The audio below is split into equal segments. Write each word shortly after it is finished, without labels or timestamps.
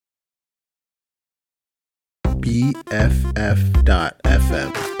BFF.FM.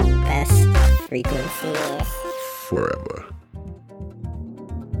 Best frequency. Forever.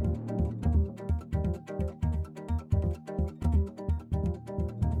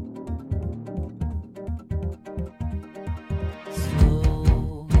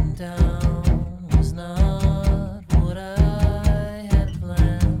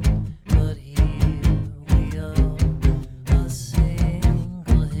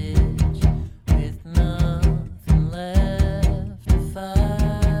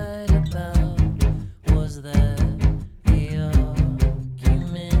 Was that the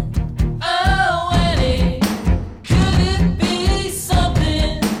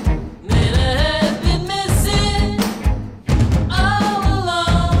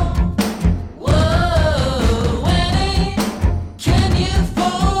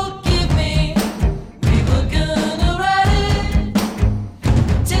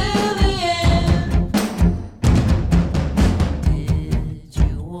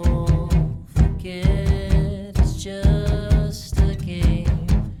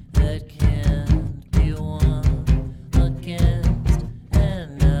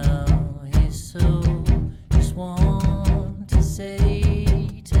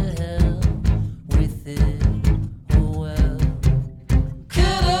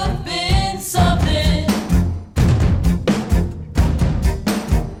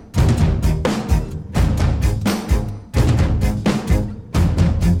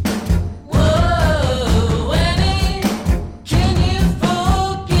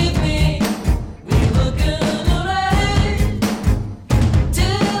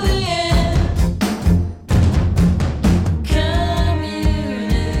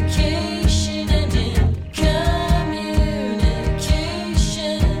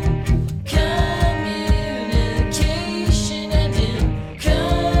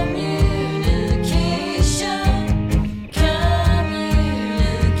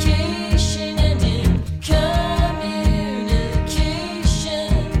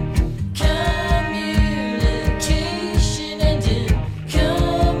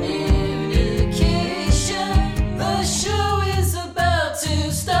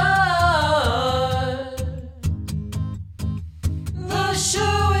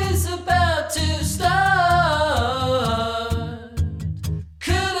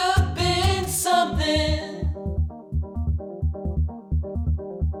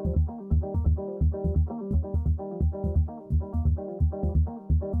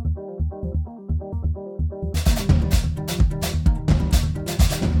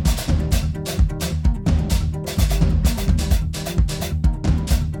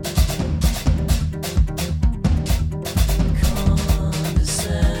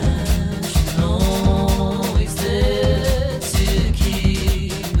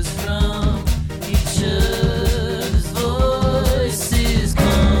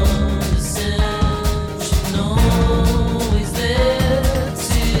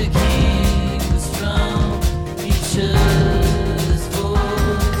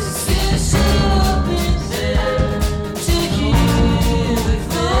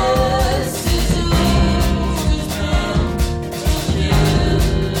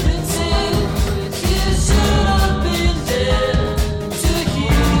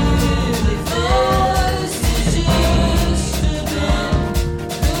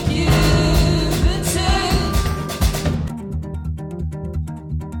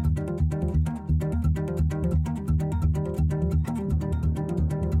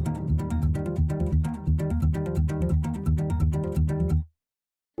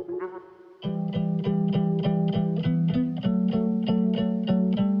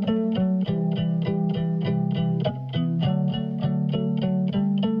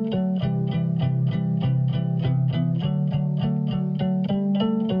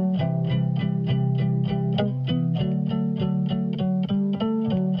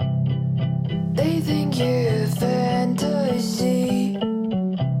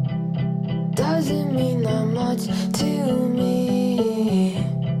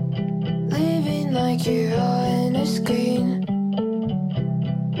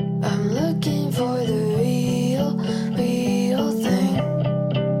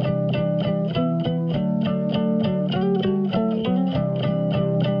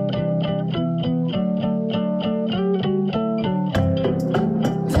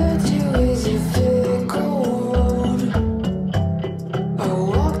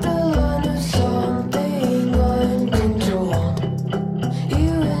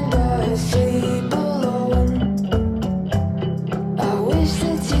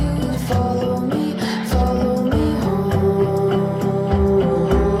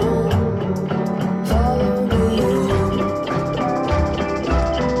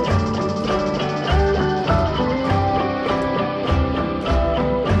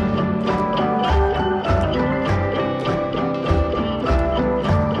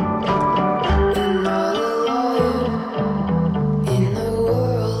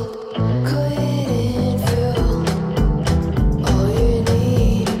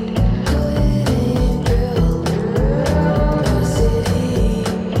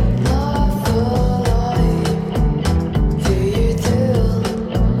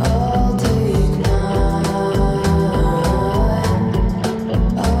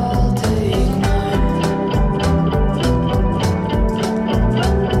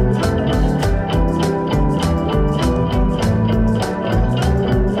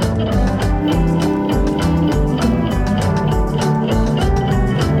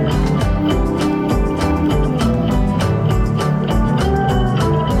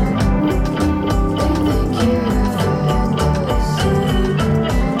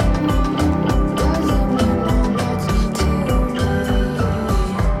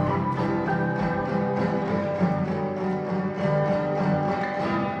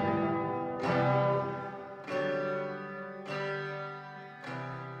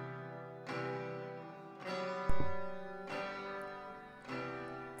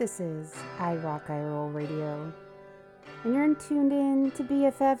This is I Rock I Roll Radio, and you're tuned in to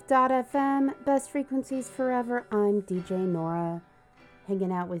BFF.FM, Best Frequencies Forever. I'm DJ Nora,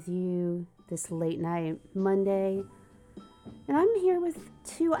 hanging out with you this late night Monday, and I'm here with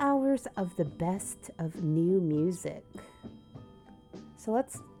 2 hours of the best of new music. So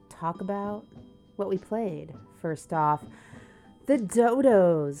let's talk about what we played. First off, the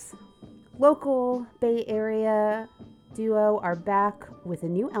Dodos, local Bay Area duo, are back with a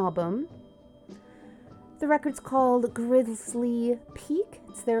new album. The record's called Grizzly Peak.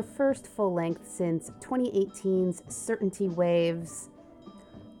 It's their first full length since 2018's Certainty Waves.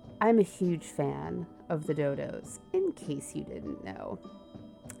 I'm a huge fan of the Dodos, in case you didn't know.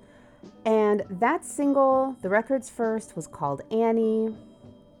 And that single, the record's first, was called Annie.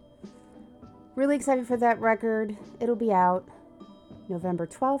 Really excited for that record. It'll be out November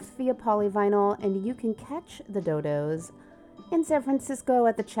 12th via Polyvinyl, and you can catch the Dodos in San Francisco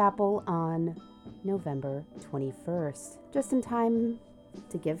at the Chapel on November 21st, just in time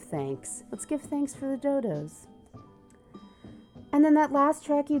to give thanks. Let's give thanks for the Dodos. And then that last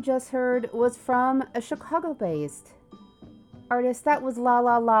track you just heard was from a Chicago-based artist. That was La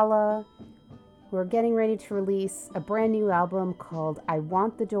La La La, who are getting ready to release a brand new album called I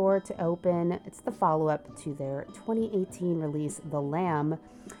Want the Door to Open. It's the follow-up to their 2018 release, The Lamb.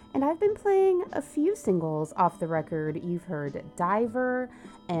 And I've been playing a few singles off the record. You've heard Diver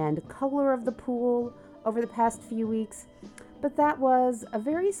and Color of the Pool over the past few weeks. But that was a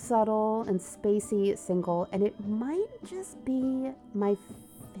very subtle and spacey single, and it might just be my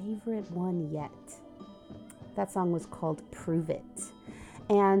favorite one yet. That song was called Prove It.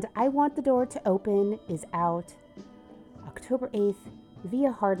 And I Want the Door to Open is out October 8th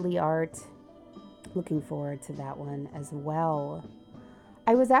via Hardly Art. Looking forward to that one as well.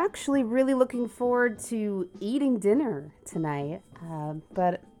 I was actually really looking forward to eating dinner tonight,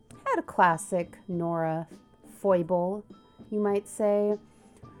 but I had a classic Nora foible, you might say.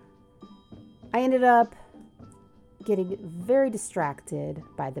 I ended up getting very distracted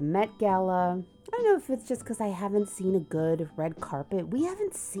by the Met Gala. I don't know if it's just because I haven't seen a good red carpet. We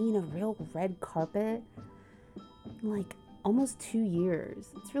haven't seen a real red carpet in like almost 2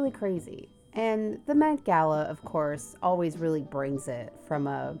 years. It's really crazy. And the Met Gala, of course, always really brings it from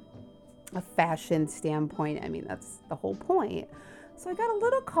a fashion standpoint. I mean, that's the whole point. So I got a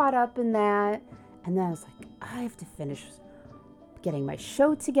little caught up in that. And then I was like, I have to finish getting my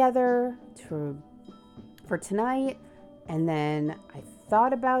show together for tonight. And then I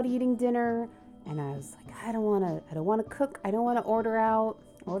thought about eating dinner. And I was like, I don't want to cook. I don't want to order out.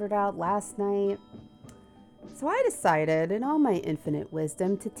 Ordered out last night. So I decided, in all my infinite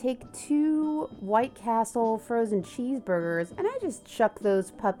wisdom, to take 2 White Castle frozen cheeseburgers, and I just chucked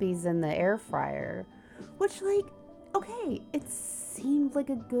those puppies in the air fryer. Which, like, okay, it seemed like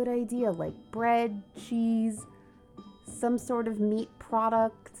a good idea. Like bread, cheese, some sort of meat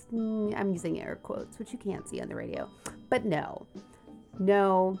product. I'm using air quotes, which you can't see on the radio. But no.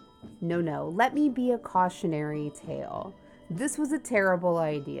 Let me be a cautionary tale. This was a terrible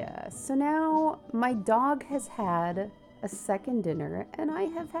idea. So now my dog has had a second dinner and I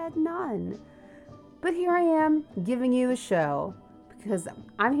have had none. But here I am giving you a show because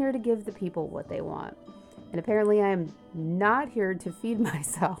I'm here to give the people what they want. And apparently I am not here to feed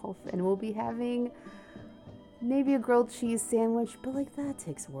myself, and we'll be having maybe a grilled cheese sandwich, but like that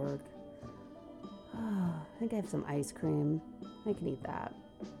takes work. Oh, I think I have some ice cream. I can eat that.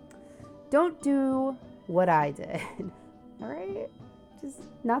 Don't do what I did. All right? Just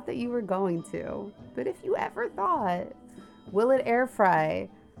not that you were going to, but if you ever thought, will it air fry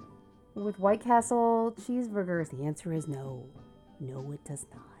with White Castle cheeseburgers? The answer is no. No, it does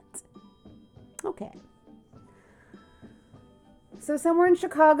not. Okay. So somewhere in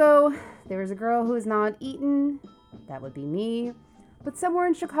Chicago, there is a girl who has not eaten. That would be me. But somewhere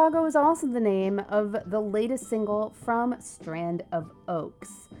in Chicago is also the name of the latest single from Strand of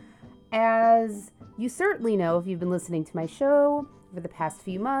Oaks. As you certainly know if you've been listening to my show over the past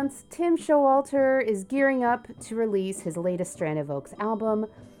few months, Tim Showalter is gearing up to release his latest Strand of Oaks album.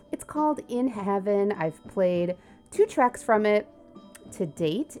 It's called In Heaven. I've played 2 tracks from it to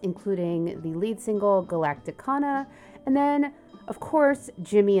date, including the lead single Galacticana, and then, of course,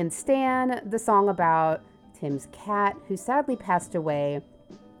 Jimmy and Stan, the song about Tim's cat, who sadly passed away.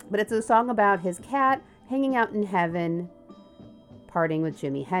 But it's a song about his cat hanging out in heaven, partying with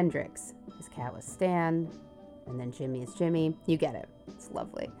Jimi Hendrix. His cat was Stan, and then Jimmy is Jimmy. You get it. It's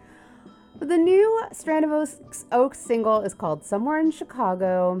lovely. But the new Strand of Oaks single is called Somewhere in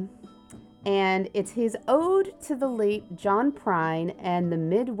Chicago, and it's his ode to the late John Prine and the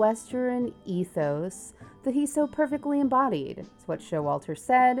Midwestern ethos, that he so perfectly embodied. That's what Showalter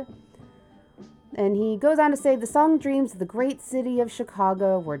said. And he goes on to say, the song dreams of the great city of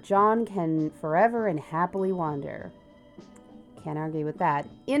Chicago where John can forever and happily wander. Can't argue with that.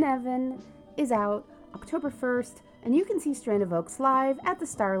 In Heaven is out October 1st, and you can see Strand of Oaks live at the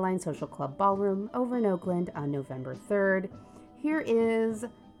Starline Social Club Ballroom over in Oakland on November 3rd. Here is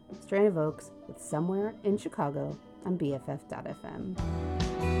Strand of Oaks with Somewhere in Chicago on BFF.fm.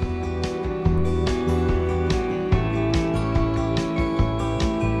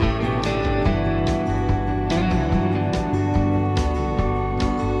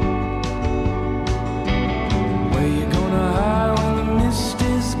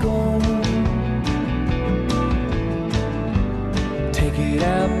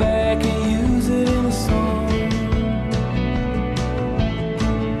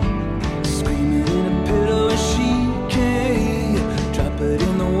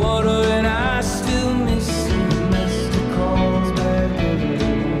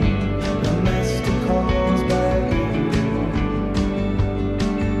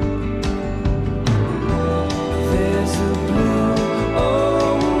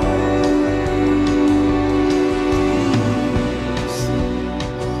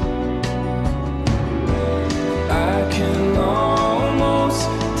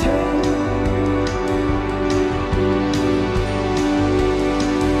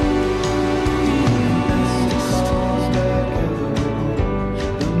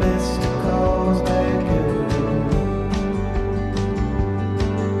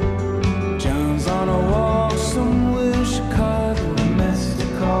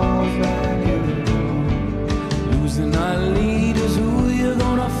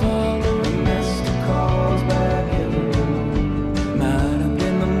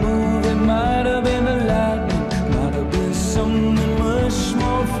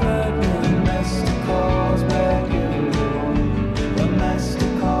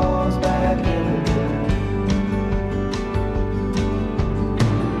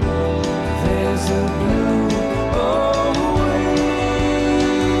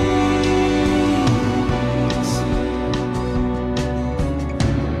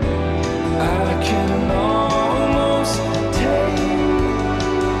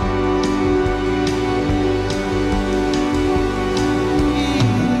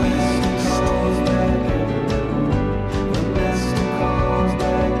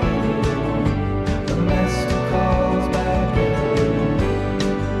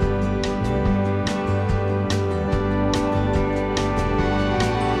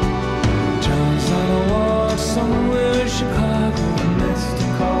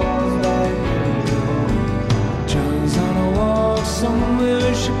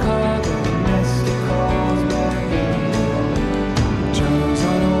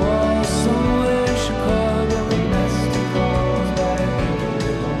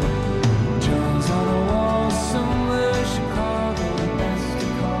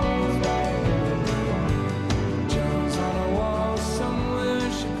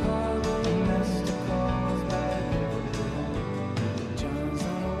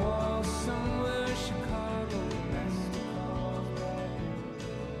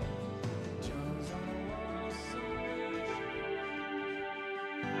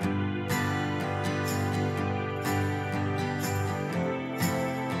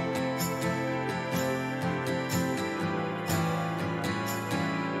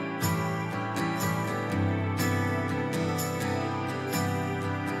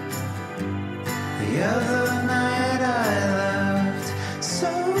 The other night I left so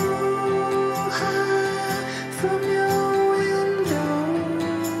high from your window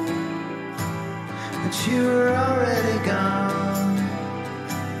that you were already gone.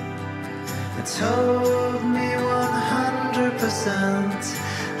 It told me 100%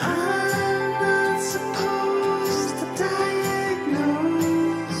 I'm not supposed to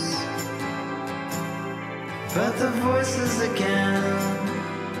diagnose, but the voices again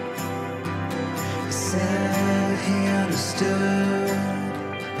said he understood,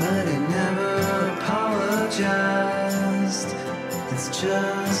 but he never apologized. It's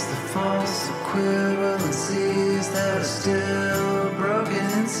just the false equivalencies that are still broken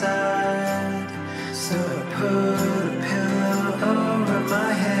inside. So I put a pillow over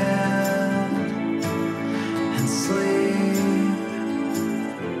my head and sleep,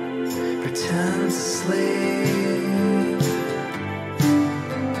 pretend to sleep.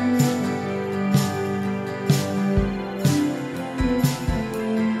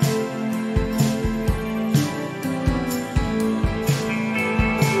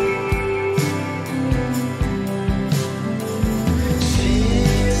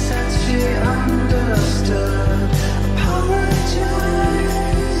 Understood.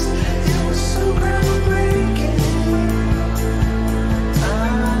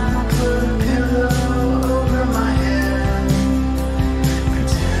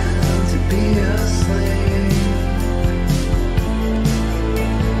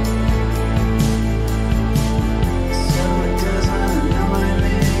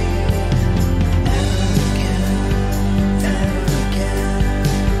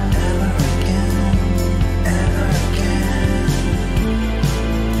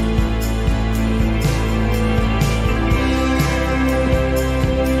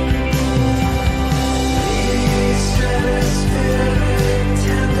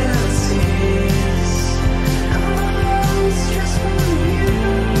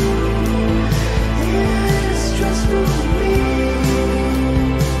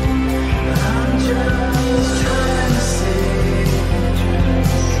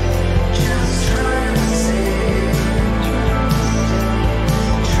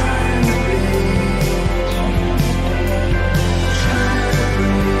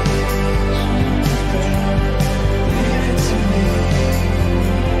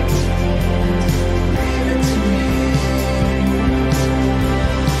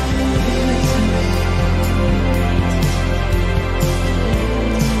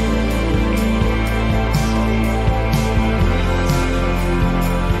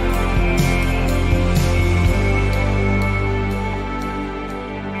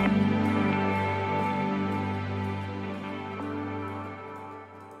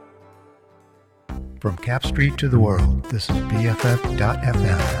 From Cap Street to the world, this is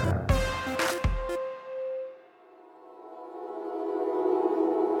BFF.FM.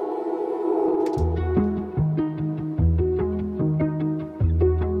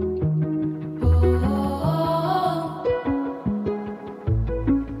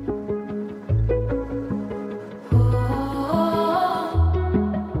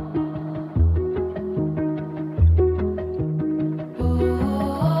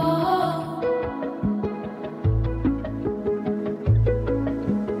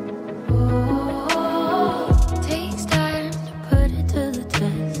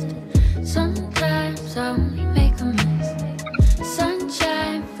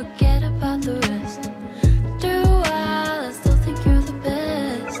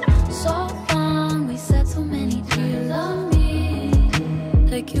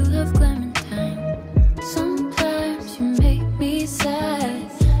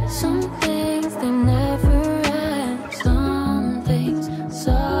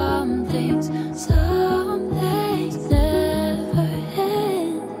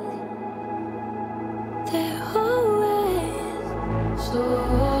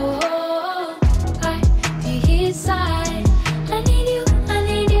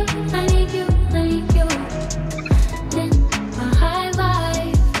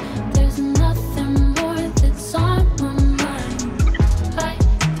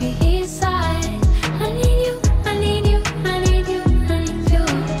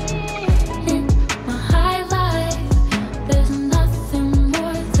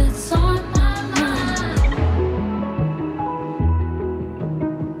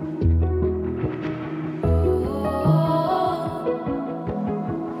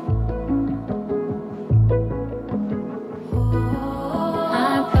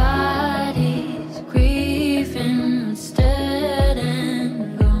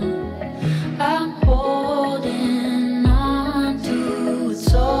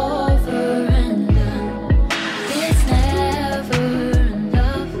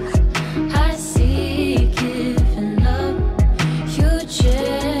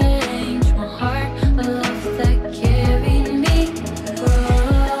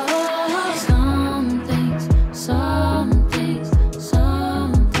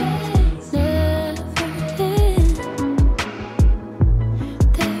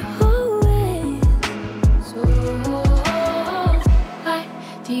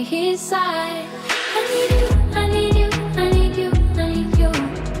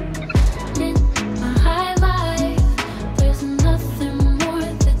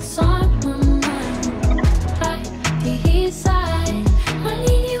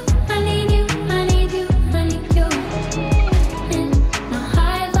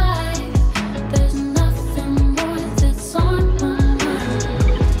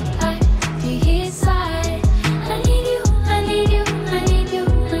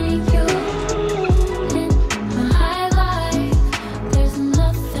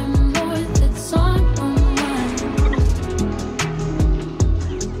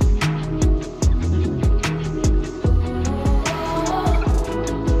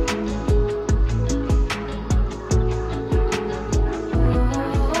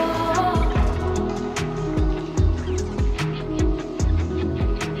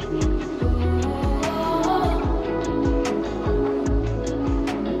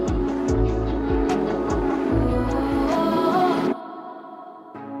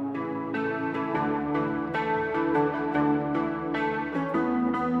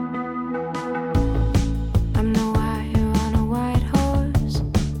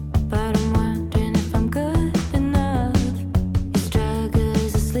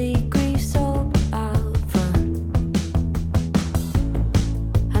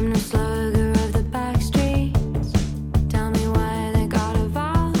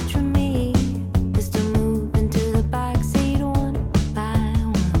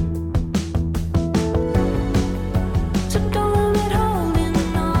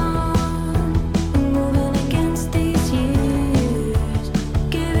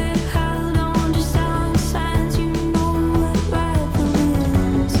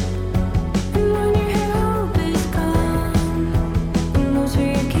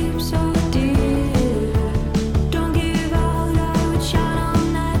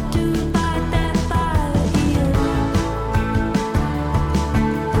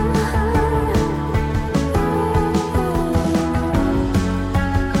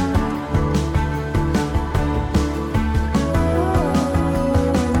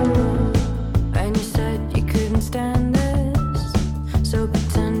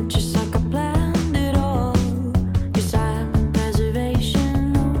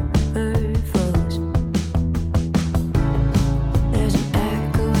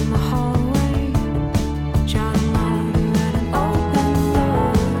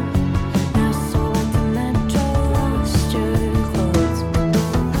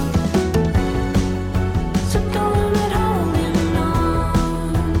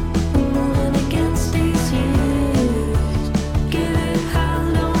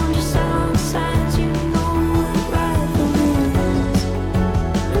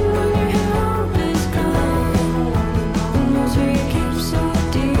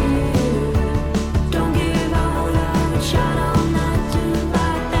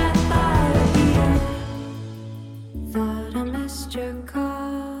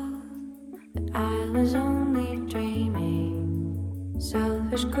 was only dreaming,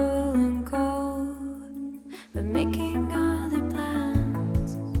 selfish, cool and cold, but making other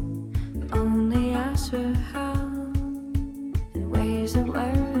plans. Only asked for help in ways that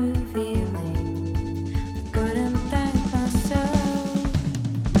were revealing. I couldn't thank myself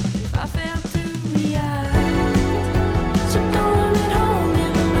if I failed to react. So don't at home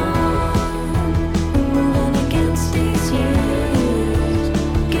alone, moving against these years.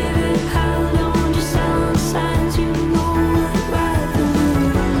 Give it hell, don't just sell signs you know would rather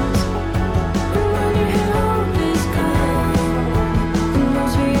lose. And when you hear hope is gone, and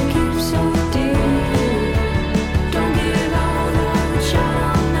those who you keep so dear, don't give all that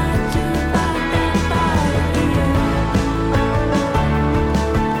shot on that to fight that fire here.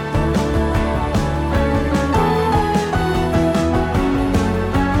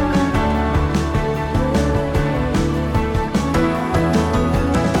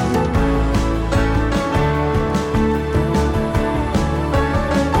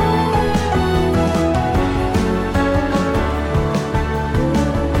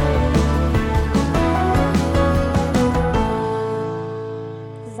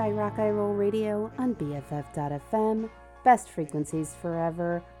 This is I Rock I Roll Radio on BFF.FM. Best frequencies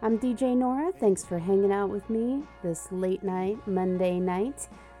forever. I'm DJ Nora. Thanks for hanging out with me this late night, Monday night.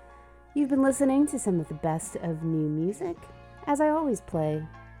 You've been listening to some of the best of new music, as I always play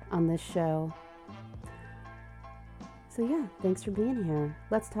on this show. So yeah, thanks for being here.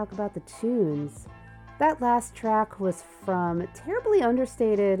 Let's talk about the tunes. That last track was from terribly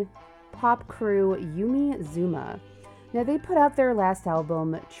understated pop crew Yumi Zuma. Now, they put out their last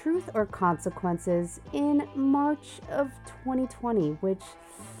album, Truth or Consequences, in March of 2020, which,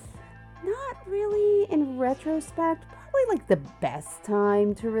 not really in retrospect, probably like the best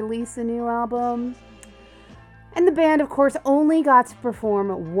time to release a new album. And the band, of course, only got to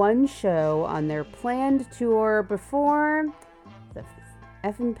perform one show on their planned tour before the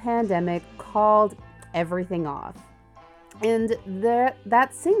effing pandemic called everything off. And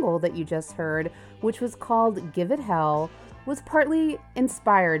that single that you just heard, which was called Give It Hell, was partly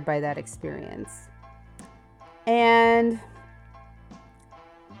inspired by that experience. And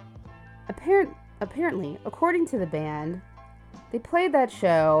apparently, according to the band, they played that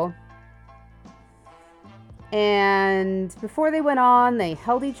show, and before they went on, they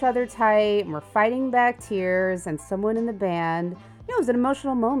held each other tight and were fighting back tears, and someone in the band, it was an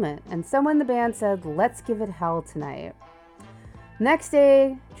emotional moment, and someone in the band said, "Let's give it hell tonight." Next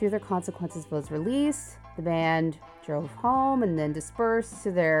day, Truth or Consequences was released. The band drove home and then dispersed to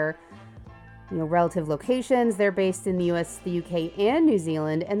their relative locations. They're based in the US, the UK, and New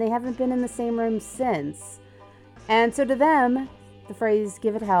Zealand, and they haven't been in the same room since. And so to them, the phrase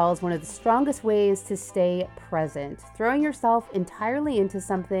 "give it hell" is one of the strongest ways to stay present. Throwing yourself entirely into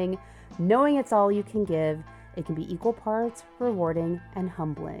something, knowing it's all you can give, it can be equal parts rewarding and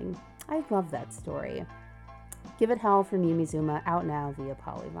humbling. I love that story. Give It Hell from Yumi Zuma, out now via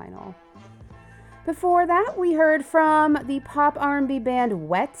Polyvinyl. Before that, we heard from the pop R&B band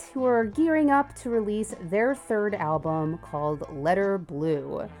Wet, who are gearing up to release their third album called Letter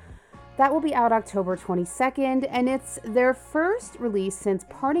Blue. That will be out October 22nd, and it's their first release since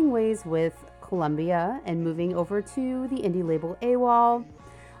parting ways with Columbia and moving over to the indie label AWOL.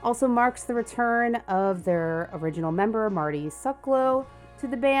 Also marks the return of their original member, Marty Sucklow, to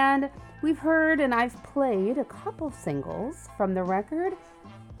the band. We've heard and I've played a couple singles from the record,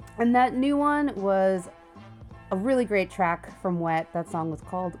 and that new one was a really great track from Wet. That song was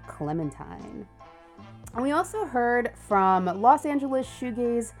called Clementine. And we also heard from Los Angeles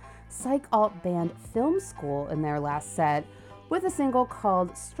shoegaze psych alt band Film School in their last set with a single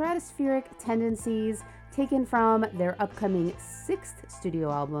called Stratospheric Tendencies, taken from their upcoming 6th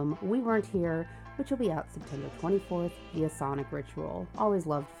studio album, We Weren't Here, which will be out September 24th via Sonic Ritual. Always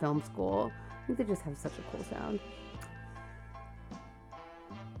loved Film School. I think they just have such a cool sound.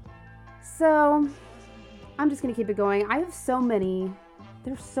 So, I'm just going to keep it going. There's so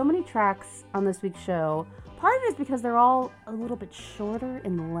many tracks on this week's show. Part of it is because they're all a little bit shorter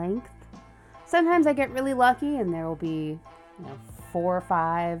in length. Sometimes I get really lucky and there will be 4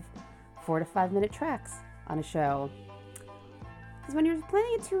 to 5 minute tracks on a show. Because when you're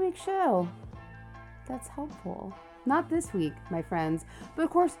planning a 2-week show, that's helpful. Not this week, my friends. But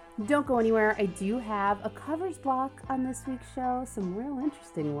of course, don't go anywhere. I do have a covers block on this week's show. Some real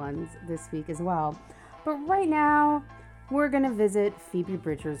interesting ones this week as well. But right now, we're going to visit Phoebe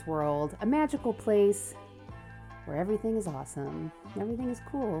Bridgers' world. A magical place where everything is awesome. Everything is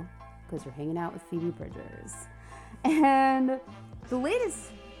cool because you're hanging out with Phoebe Bridgers. And the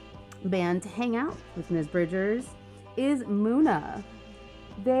latest band to hang out with Ms. Bridgers is Muna.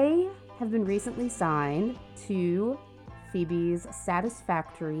 They have been recently signed to Phoebe's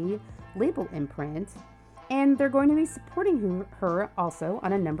Satisfactory label imprint, and they're going to be supporting her also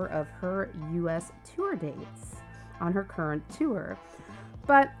on a number of her US tour dates on her current tour.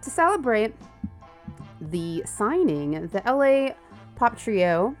 But to celebrate the signing, the LA pop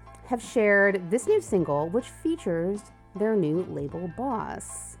trio have shared this new single, which features their new label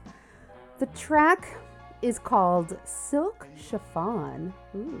boss. The track is called Silk Chiffon.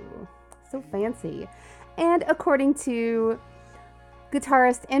 Ooh, so fancy. And according to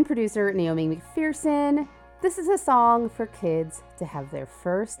guitarist and producer Naomi McPherson, this is a song for kids to have their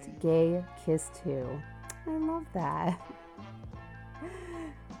first gay kiss to. I love that.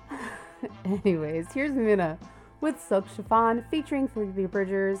 Anyways, here's Minna with Silk Chiffon featuring Phoebe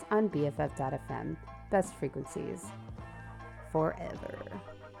Bridgers on BFF.fm. Best frequencies forever.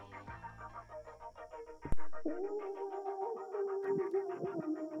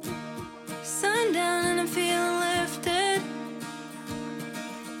 Sundown and I'm feeling lifted.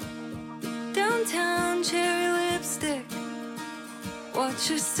 Downtown cherry lipstick. Watch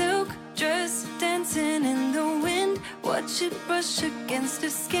your silk dress dancing in the wind. Watch it brush against her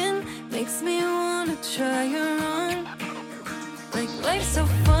skin. Makes me wanna try her on. Like life's so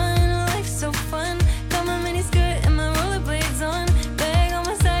fun, life's so fun. Got my mini skirt and my rollerblades on. Bag on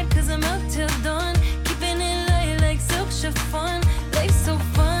my side cause I'm out till dawn. Keeping it light like silk chiffon. Life's so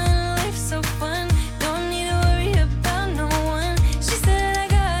fun, life's so fun. Don't need to worry about no one. She said I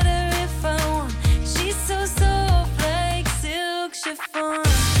got her if I want. She's so soft like silk chiffon.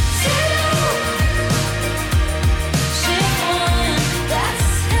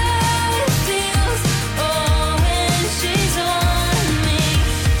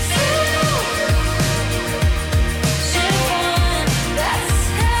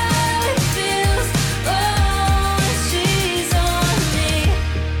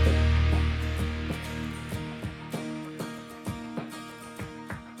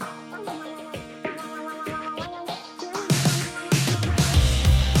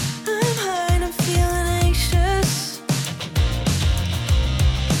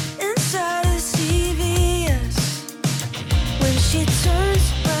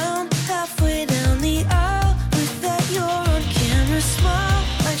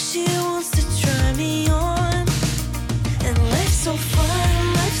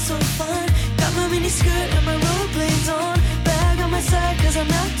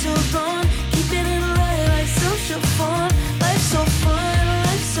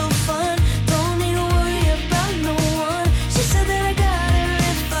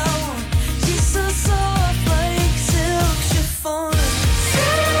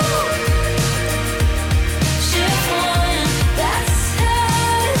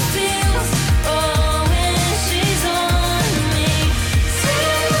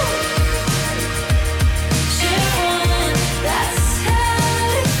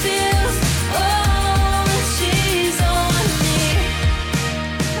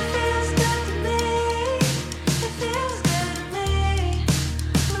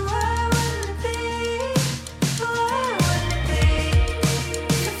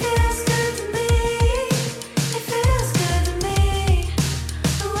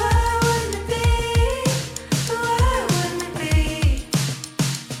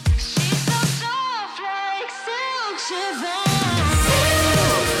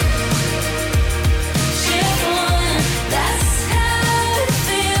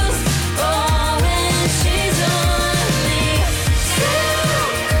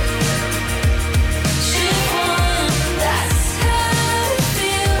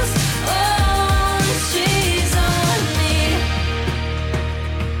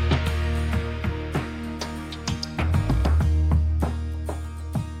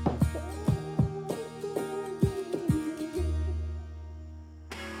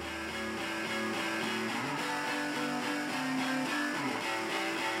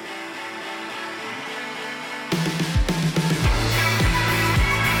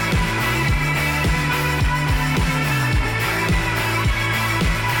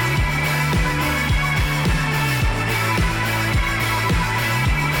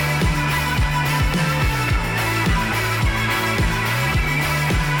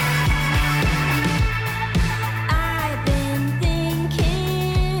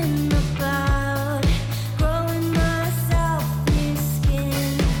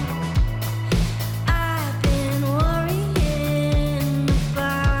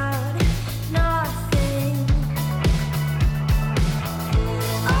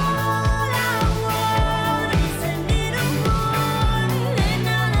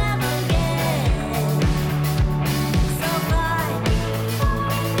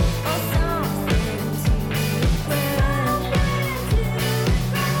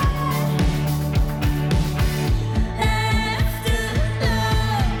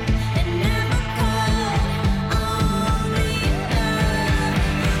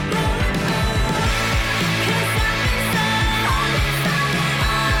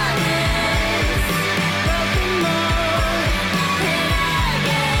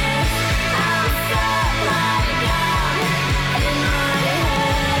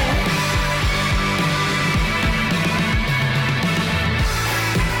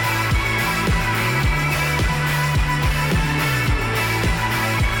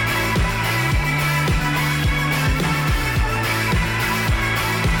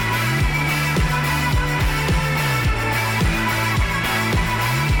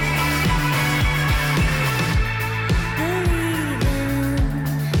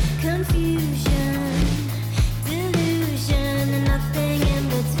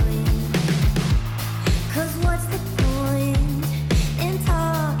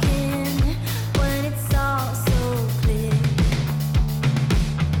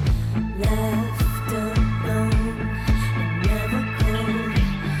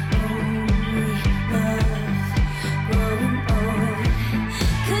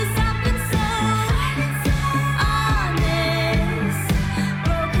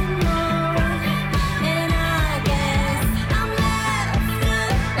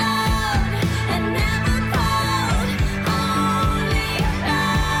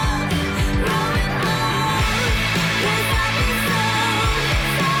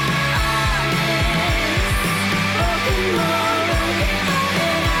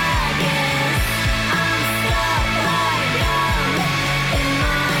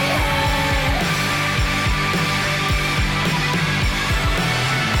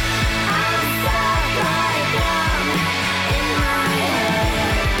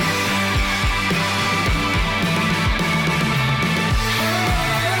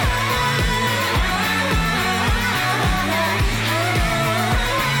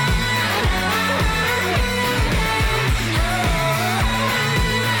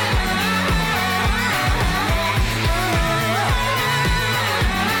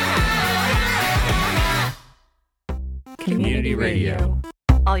 radio.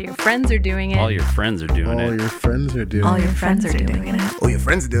 All your friends are doing it. All your friends are doing All it. your friends are doing All it. your friends are doing it. All your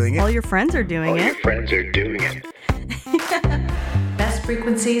friends are doing it. All your friends are doing it. friends are doing it. Best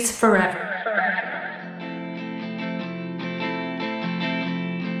frequencies forever.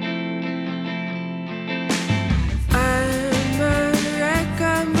 I'm a wreck,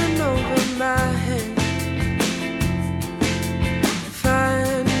 I'm an over my head.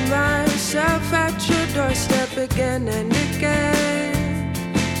 Find myself at your doorstep again and again.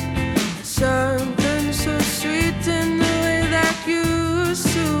 Something so sweet in the way that you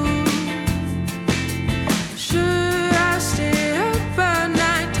soothe. Should I stay up all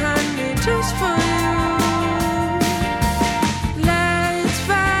night, honey, just for you? Let's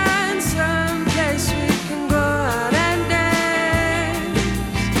find some place we can go out and dance.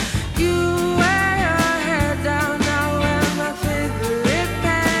 You wear your hair down, I wear my favorite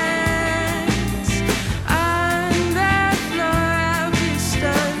pants. Under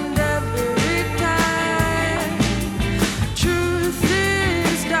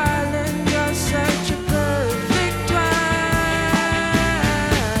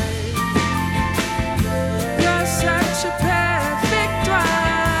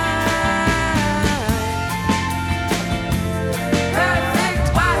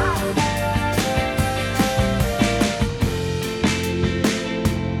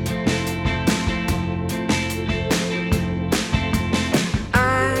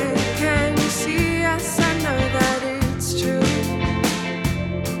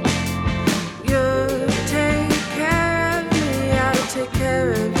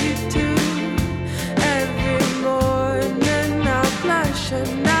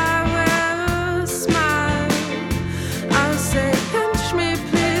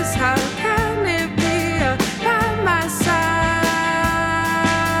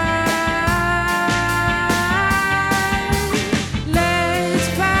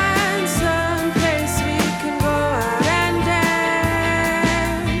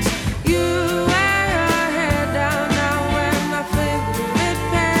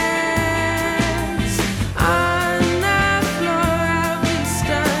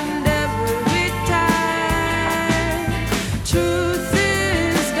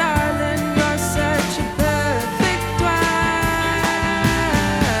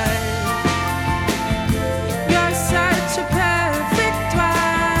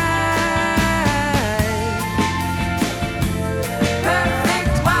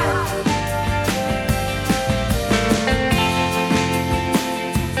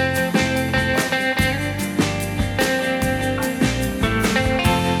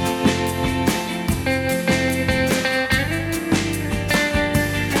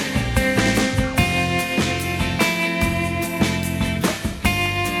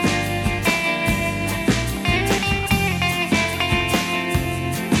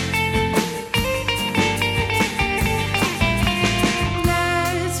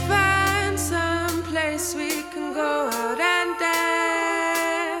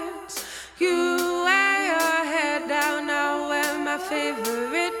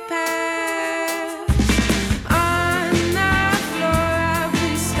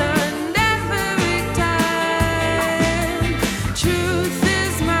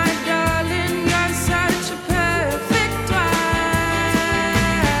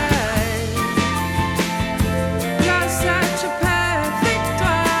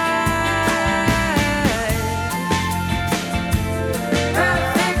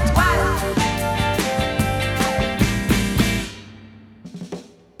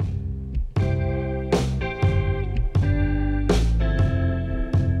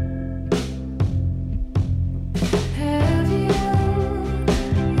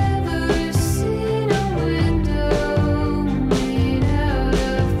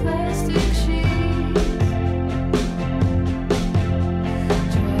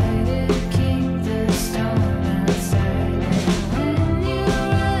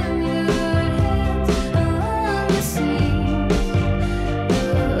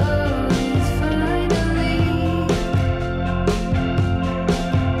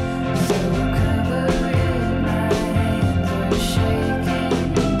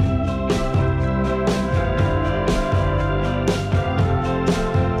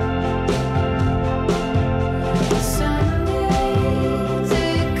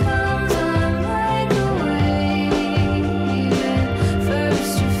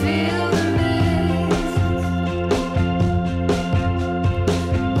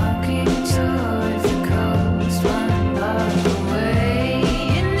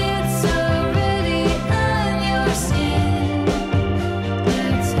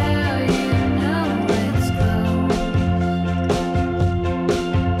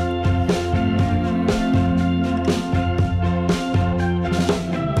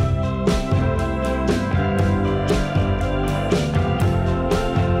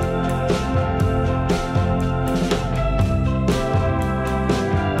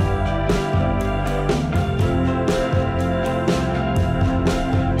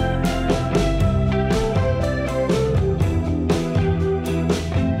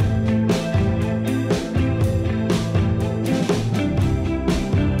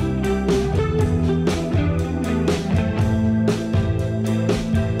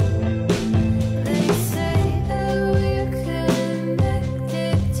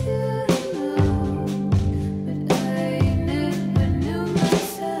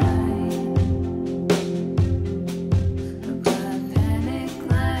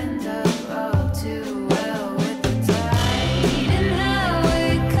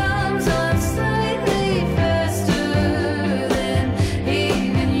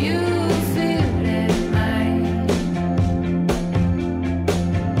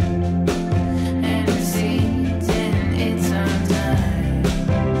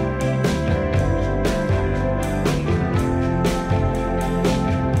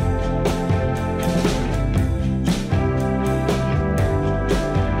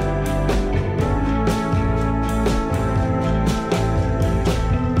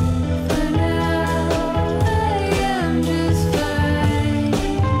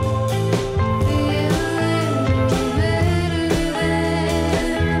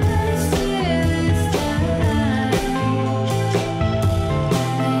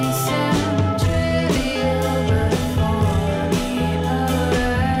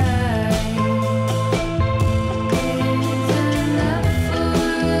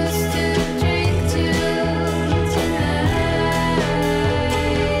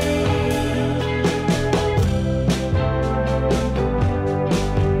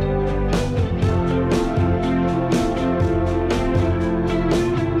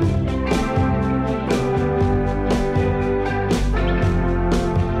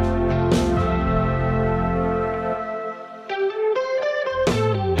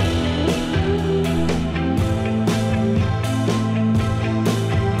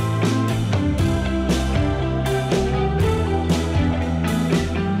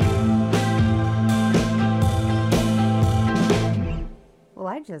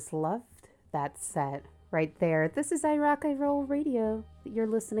just loved that set right there. This is I Rock, I Roll Radio that you're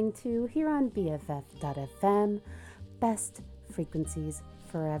listening to here on BFF.FM. Best frequencies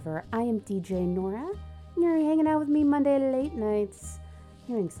forever. I am DJ Nora, and you're hanging out with me Monday late nights,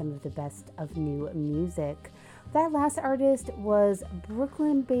 hearing some of the best of new music. That last artist was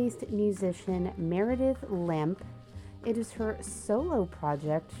Brooklyn-based musician Meredith Lemp. It is her solo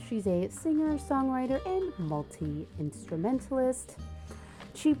project. She's a singer, songwriter, and multi-instrumentalist.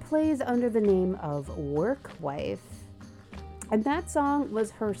 She plays under the name of Workwife. And that song was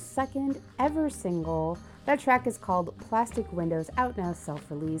her second ever single. That track is called Plastic Windows, out now,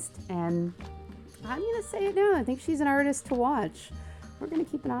 self-released. And I'm going to say it now. I think she's an artist to watch. We're going to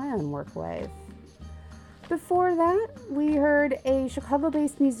keep an eye on Workwife. Before that, we heard a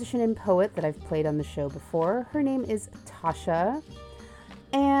Chicago-based musician and poet that I've played on the show before. Her name is Tasha,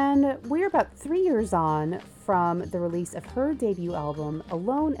 and we're about 3 years on from the release of her debut album,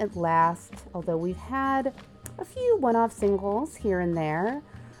 Alone at Last, although we've had a few one-off singles here and there,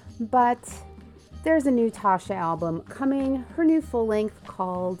 but there's a new Tasha album coming. Her new full-length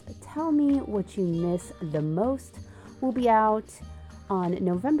called Tell Me What You Miss the Most will be out on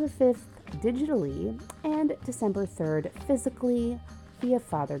November 5th, digitally, and December 3rd physically via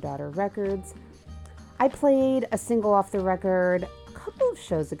Father-Daughter Records. I played a single off the record a couple of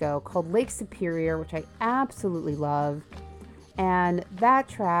shows ago called Lake Superior, which I absolutely love, and that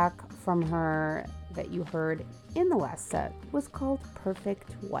track from her that you heard in the last set was called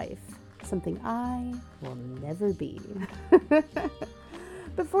Perfect Wife, something I will never be.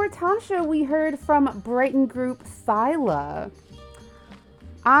 Before Tasha, we heard from Brighton group Thyla.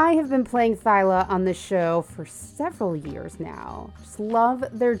 I have been playing Thyla on this show for several years now. Just love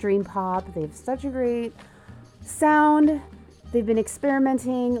their dream pop. They have such a great sound. They've been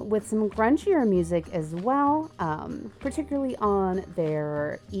experimenting with some grungier music as well, particularly on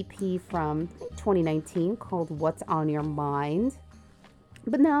their EP from 2019 called What's on Your Mind.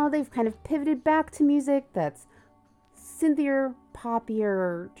 But now they've kind of pivoted back to music that's synthier,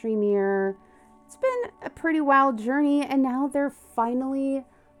 poppier, dreamier. It's been a pretty wild journey, and now they're finally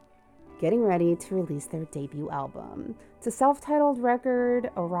getting ready to release their debut album. It's a self-titled record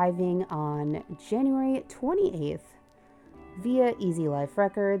arriving on January 28th via Easy Life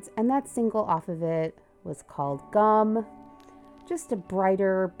Records, and that single off of it was called Gum. Just a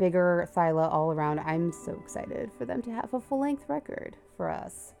brighter, bigger Thyla all around. I'm so excited for them to have a full-length record for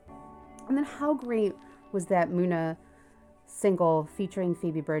us. And then how great was that Muna single featuring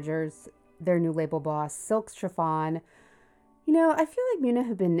Phoebe Bridgers, their new label boss, Silk Chiffon. You know, I feel like Muna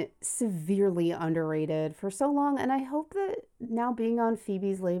have been severely underrated for so long, and I hope that now being on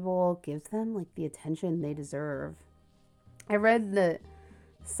Phoebe's label gives them like the attention they deserve. I read that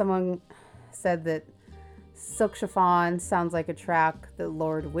someone said that Silk Chiffon sounds like a track that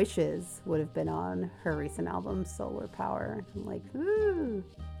Lord Wishes would have been on her recent album, Solar Power. I'm like, ooh,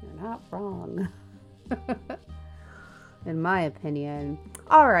 you're not wrong. In my opinion.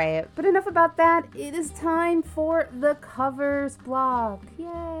 All right, but enough about that. It is time for the covers block.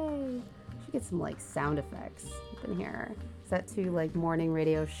 Yay! Should get some like sound effects up in here. Is that too like morning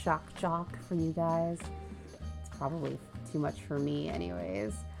radio shock jock for you guys? It's probably too much for me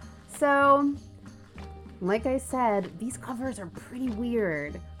anyways. So, like I said, these covers are pretty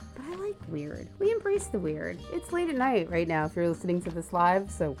weird, but I like weird. We embrace the weird. It's late at night right now if you're listening to this live,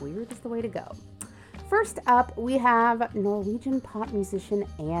 so weird is the way to go. First up, we have Norwegian pop musician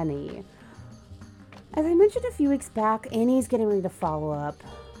Annie. As I mentioned a few weeks back, Annie's getting ready to follow up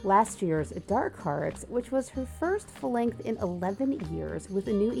last year's Dark Hearts, which was her first full-length in 11 years with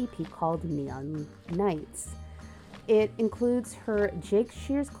a new EP called Neon Nights. It includes her Jake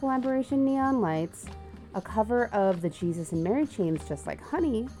Shears collaboration Neon Lights, a cover of the Jesus and Mary Chains Just Like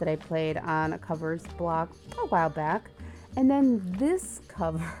Honey that I played on a covers block a while back, and then this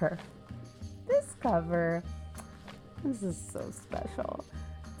cover. This is so special.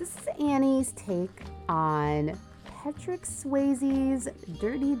 This is Annie's take on Patrick Swayze's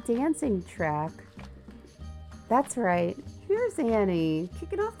Dirty Dancing track. That's right, here's Annie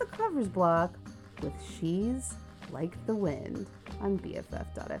kicking off the covers block with She's Like the Wind on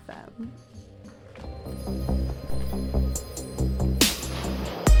BFF.FM.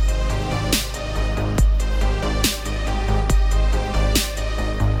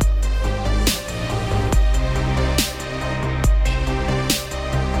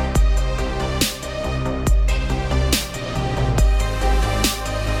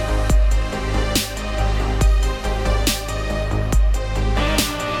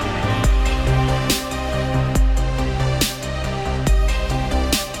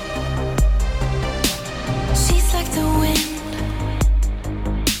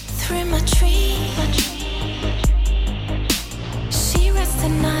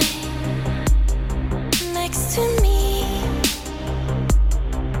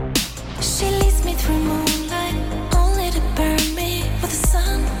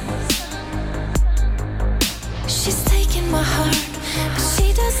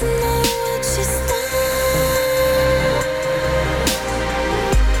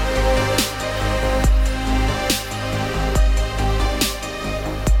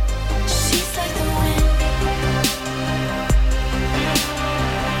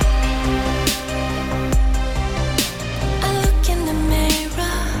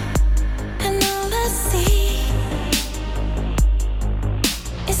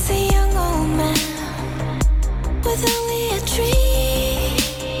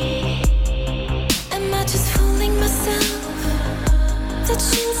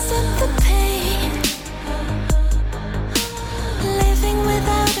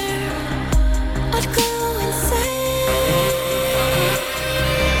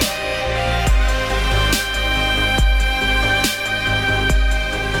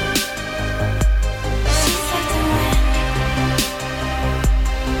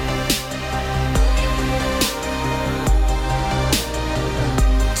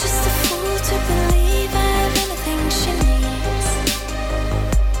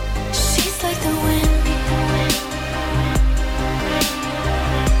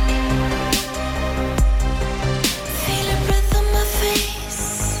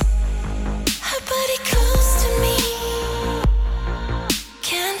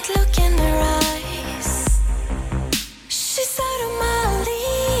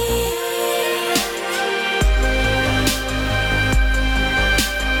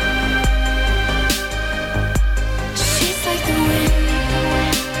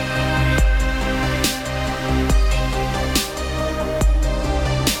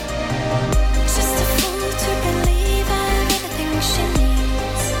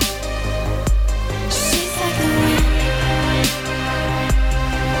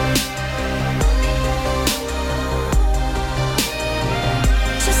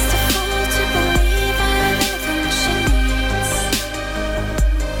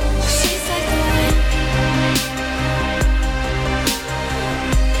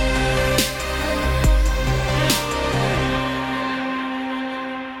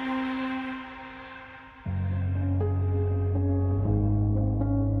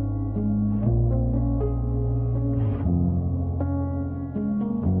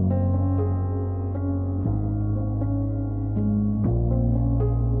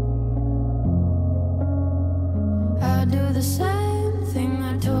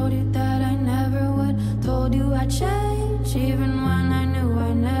 told you I'd change, even when I knew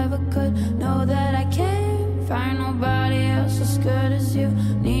I never could. Know that I can't find nobody else as good as you.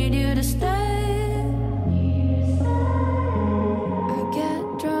 Need you to stay. I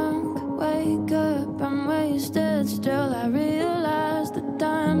get drunk, wake up, I'm wasted. Still I realize the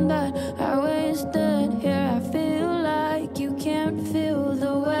time that I wasted here. I feel like you can't feel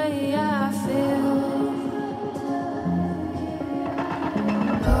the way I feel.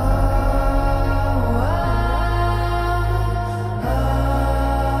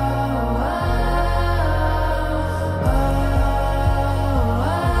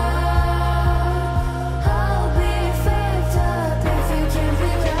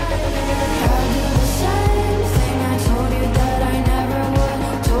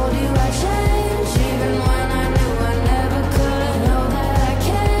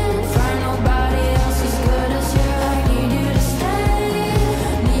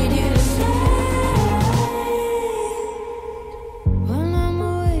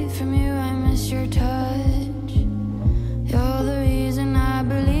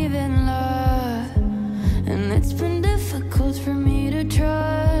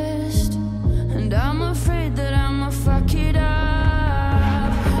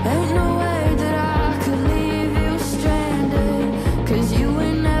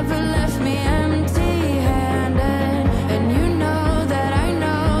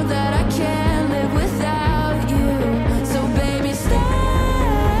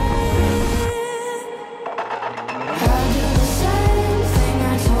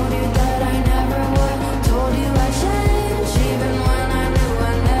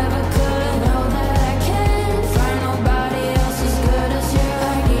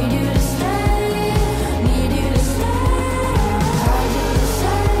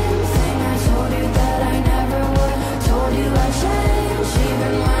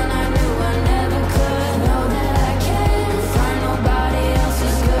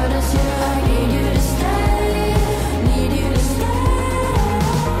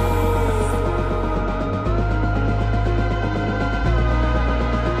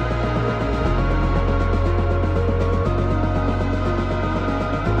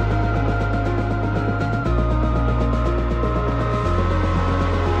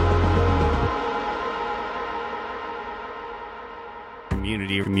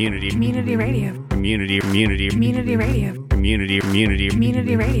 Community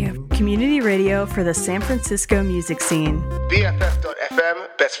radio. Community radio for the San Francisco music scene.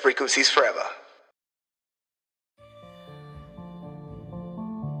 BFF.FM, best frequencies forever.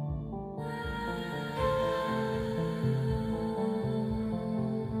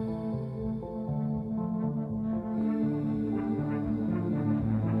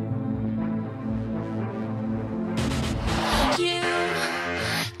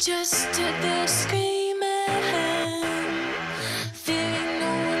 Just stood there screaming, fearing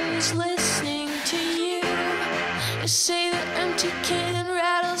no one was listening to you. You say the empty can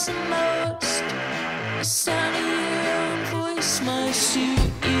rattles the most. The sound of your own voice might suit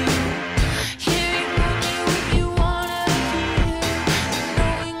you. Hearing only what you wanna hear,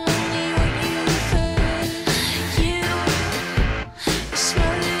 knowing only what you've heard. You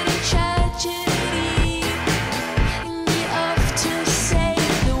smothered in tragedy, and be off to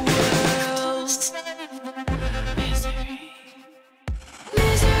save the world. Misery,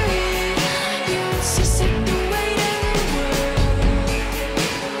 you insist that the weight of the world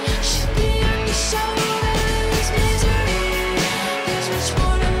should be on your shoulders. Misery, there's much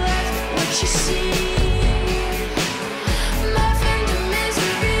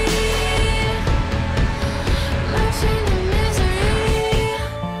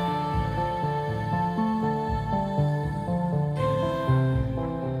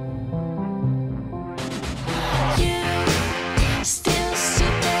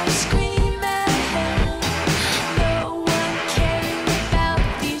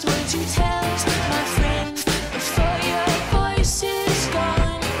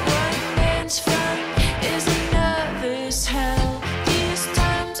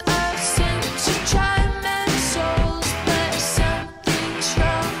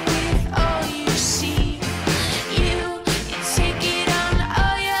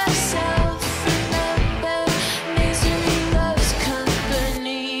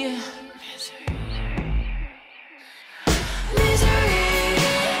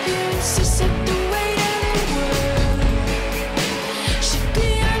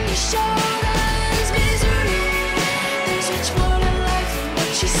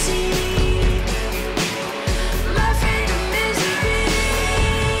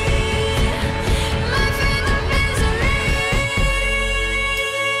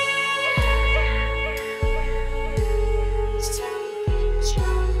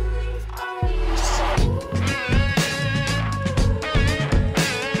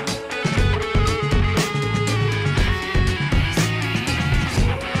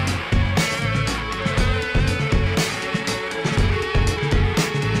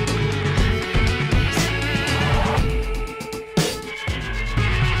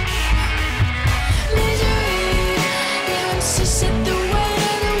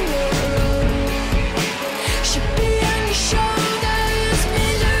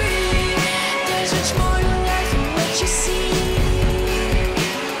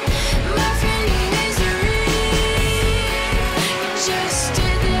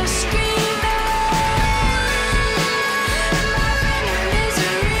stood there screaming, my friend in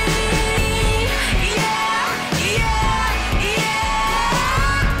misery. Yeah, yeah, yeah.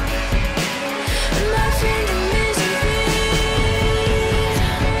 My friend in misery.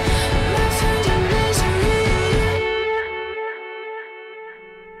 My friend in misery.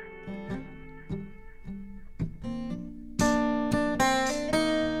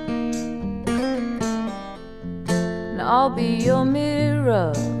 And I'll be your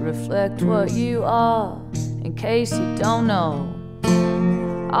mirror, reflect what you are, in case you don't know.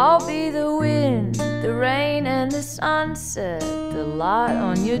 I'll be the wind, the rain and the sunset, the light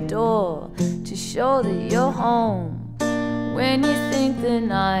on your door, to show that you're home. When you think the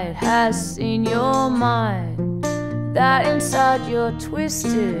night has seen your mind, that inside you're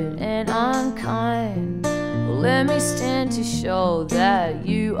twisted and unkind. Well, let me stand to show that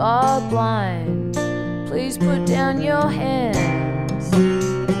you are blind. Please put down your hands,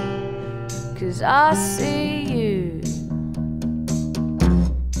 'cause I see you.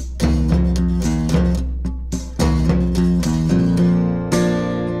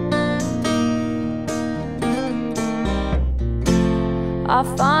 I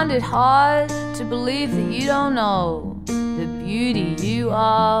find it hard to believe that you don't know the beauty you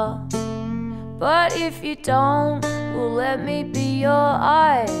are. But if you don't, well, let me be your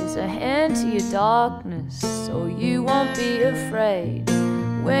eyes, a hand to your darkness, so you won't be afraid.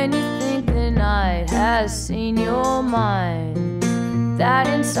 When you think the night has seen your mind, that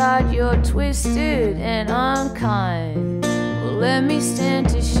inside you're twisted and unkind. Well, let me stand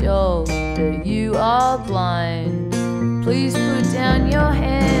to show that you are blind. Please put down your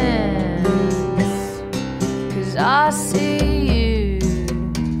hands, 'cause I see you.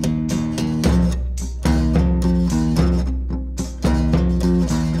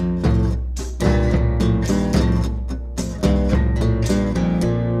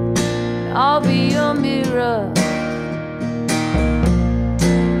 I'll be your mirror.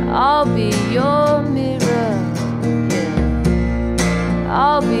 I'll be your mirror. Yeah.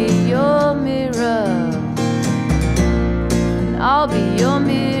 I'll be your mirror. I'll be your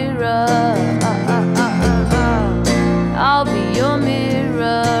mirror. I'll be your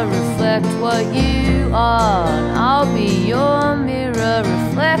mirror, reflect what you are. And I'll be your mirror,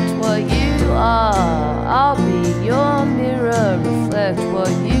 reflect what you are. I'll be your mirror, reflect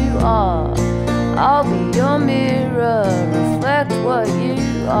what you are. I'll be your mirror, reflect what you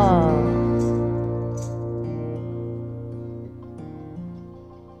are.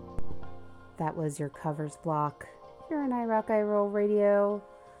 That was your covers block. Here on I Rock I Roll Radio.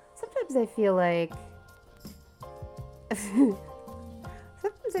 Sometimes I feel like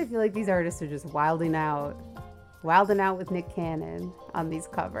these artists are just wilding out with Nick Cannon on these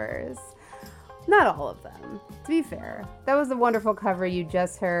covers. Not all of them, to be fair. That was the wonderful cover you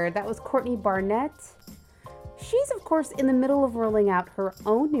just heard. That was Courtney Barnett. She's, of course, in the middle of rolling out her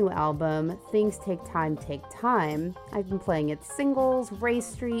own new album, Things Take Time, Take Time. I've been playing its singles, Ray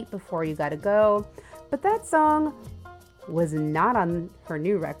Street, Before You Gotta Go. But that song was not on her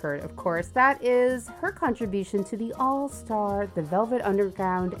new record, of course. That is her contribution to the all-star The Velvet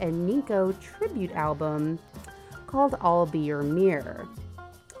Underground and Nico tribute album called I'll Be Your Mirror,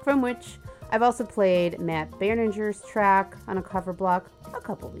 from which I've also played Matt Berninger's track on a cover block a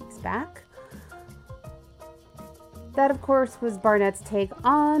couple weeks back. That, of course, was Barnett's take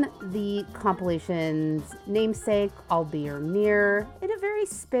on the compilation's namesake, I'll Be Your Mirror, in a very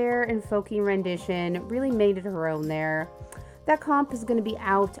spare and folky rendition, really made it her own there. That comp is going to be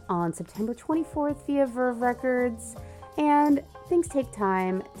out on September 24th via Verve Records, and Things Take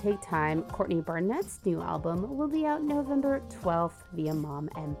Time, Courtney Barnett's new album, will be out November 12th via Mom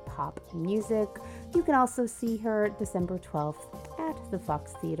and Pop Music. You can also see her December 12th at the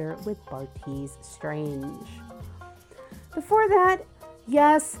Fox Theater with Bartees Strange. Before that,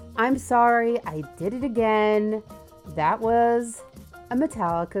 yes, I'm sorry, I did it again. That was a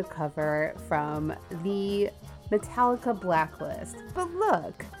Metallica cover from the Metallica Blacklist. But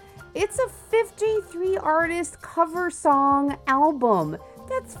look, it's a 53 artist cover song album.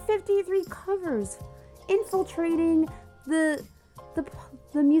 That's 53 covers infiltrating the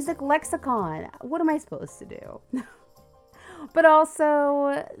music lexicon. What am I supposed to do? But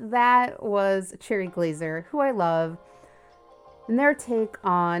also, that was Cherry Glazer, who I love, and their take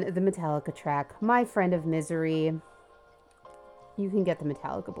on the Metallica track, My Friend of Misery. You can get the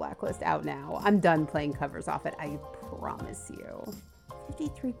Metallica Blacklist out now. I'm done playing covers off it, I promise you.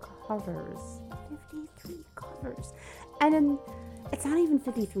 53 covers. 53 covers. And then it's not even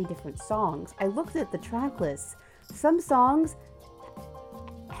 53 different songs. I looked at the track list. Some songs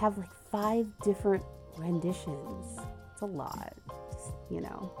have like 5 different renditions. It's a lot. you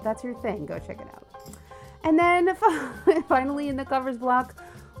know, that's your thing. Go check it out. And then finally in the covers block,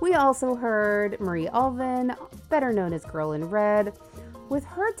 we also heard Marie Ulvin, better known as Girl in Red, with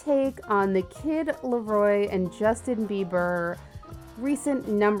her take on the Kid Laroi and Justin Bieber recent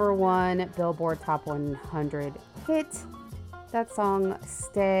 #1 Billboard Top 100 hit. That song,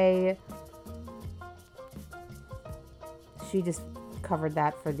 Stay. She just covered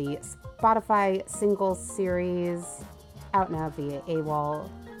that for the Spotify singles series, out now via AWOL.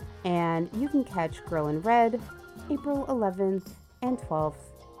 And you can catch Girl in Red April 11th and 12th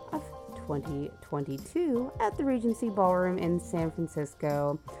of 2022 at the Regency Ballroom in San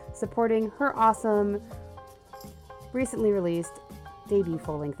Francisco, supporting her awesome, recently released debut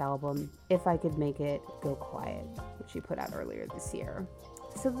full-length album, If I Could Make It Go Quiet, which she put out earlier this year.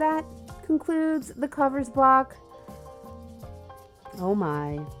 So that concludes the covers block. Oh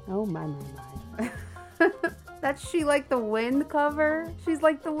my. That's She Like the Wind cover. She's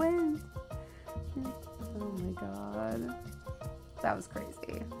like the wind. Oh my god. That was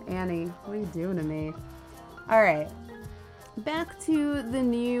crazy. Annie, what are you doing to me? All right. Back to the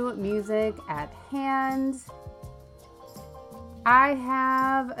new music at hand. I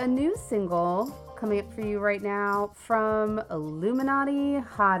have a new single coming up for you right now from Illuminati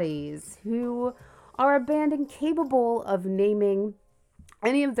Hotties, who are a band incapable of naming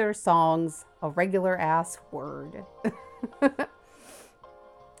any of their songs a regular ass word.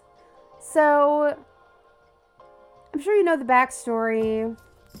 So, I'm sure you know the backstory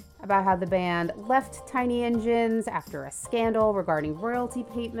about how the band left Tiny Engines after a scandal regarding royalty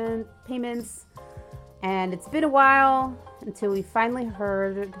payments. And it's been a while until we finally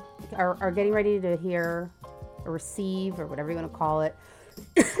heard, or are getting ready to hear, or receive, or whatever you want to call it,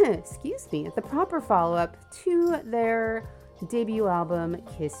 excuse me, the proper follow-up to their debut album,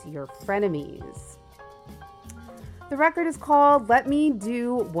 Kiss Your Frenemies. The record is called Let Me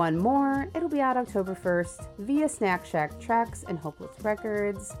Do One More. It'll be out October 1st via Snack Shack Tracks and Hopeless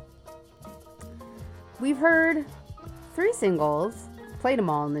Records. We've heard 3 singles, played them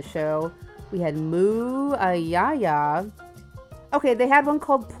all in the show. We had Moo Ayaya. Okay, they had one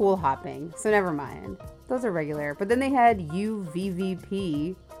called Pool Hopping, so never mind. Those are regular. But then they had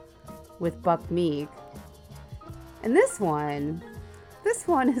UVVP with Buck Meek. And this one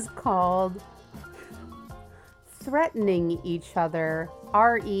is called Threatening Each Other,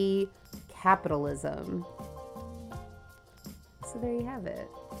 RE Capitalism. So there you have it.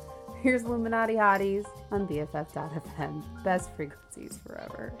 Here's Illuminati Hotties on BFF.FM. Best frequencies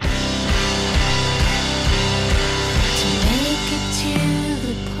forever. To make it to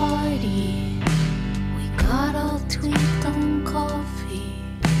the party, we got all tweaked on coffee.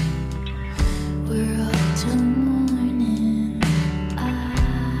 We're up till morning.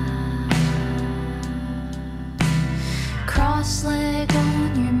 Cross-leg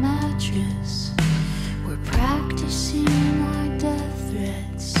on your mattress. We're practicing our death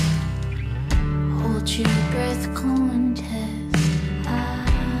threats. Hold your breath contest.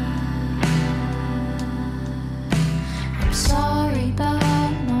 I'm sorry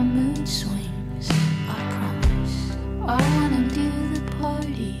about my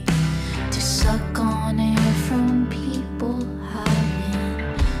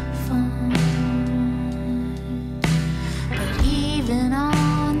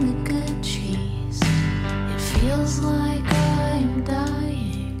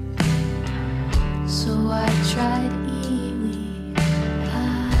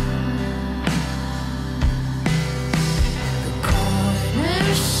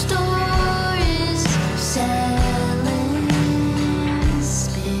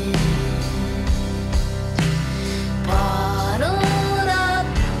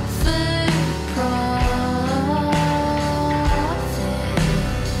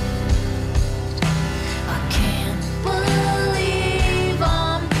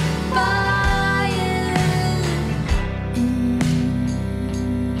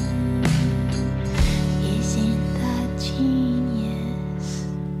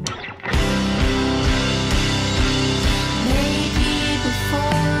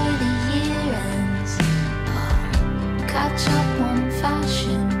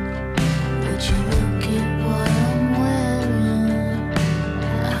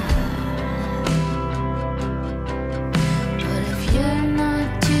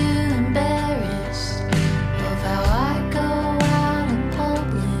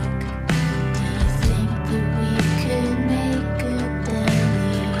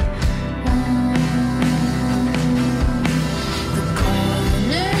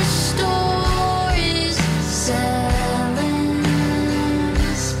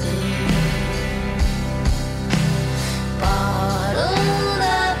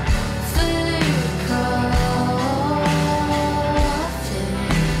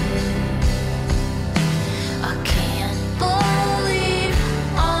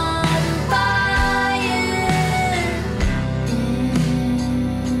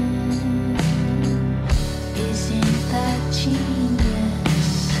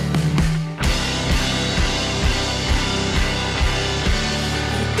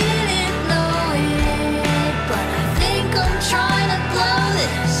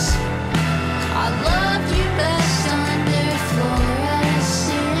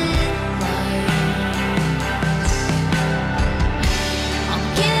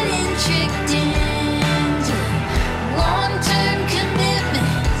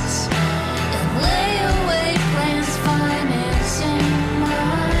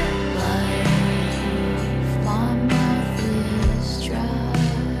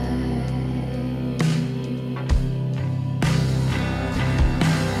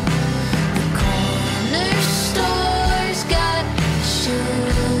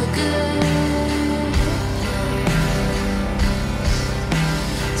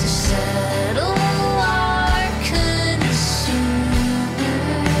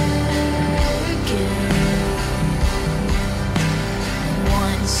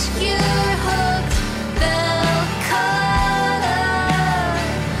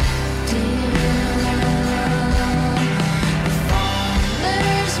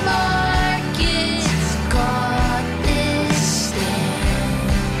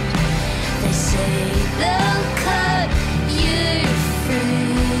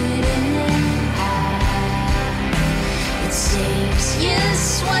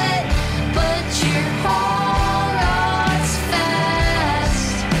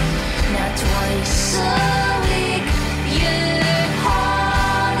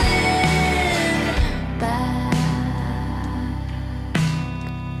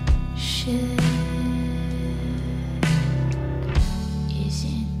shit.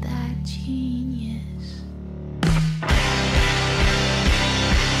 Isn't that genius?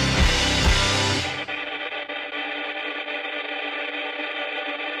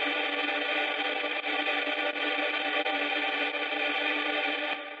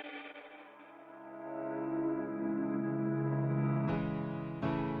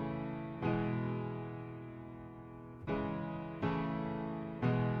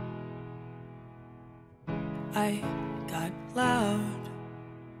 I got loud,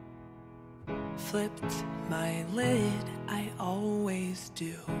 flipped my lid, I always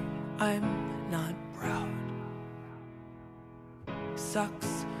do. I'm not proud.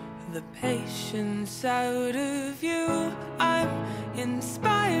 Sucks the patience out of you. I'm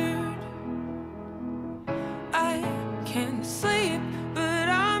inspired. I can't sleep, but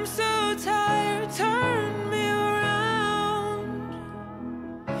I'm so tired. Turn me around,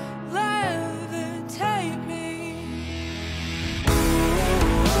 levitate me.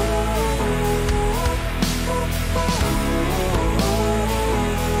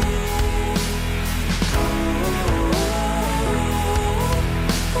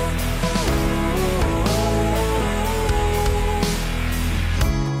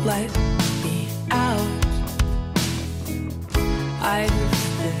 Let me out. I've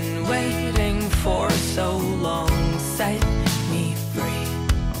been waiting for so long. Set me free.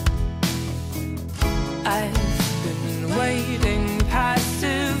 I've been waiting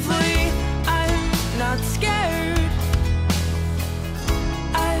passively. I'm not scared.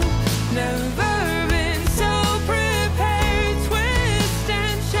 I've never been so prepared. Twist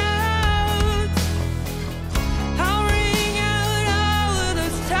and shout. I'll wring out all of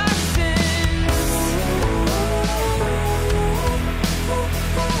those toxins.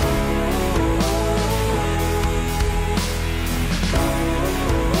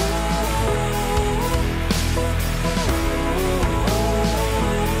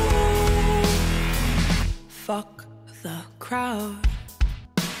 Fuck the crowd.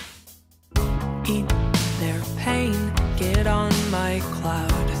 Eat their pain. Get on my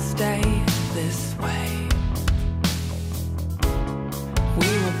cloud. Stay this way. We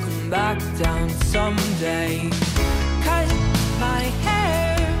will come back down someday. Cut my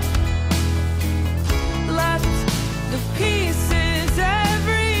hair. Left the pieces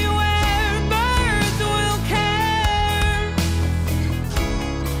everywhere. Birds will care.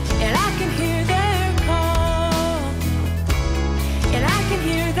 And I can hear their call. And I can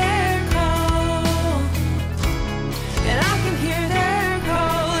hear their call. And I can hear their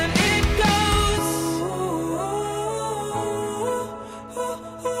call. And it goes.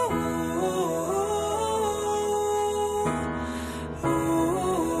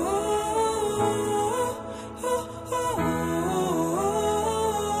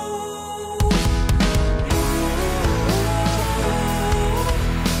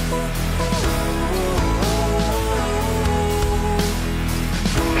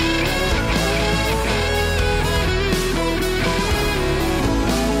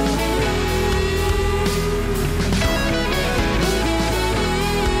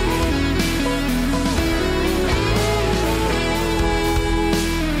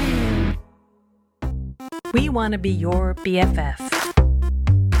 We want to be your BFF.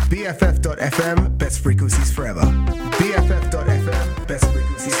 BFF.FM, best frequencies forever. BFF.FM, best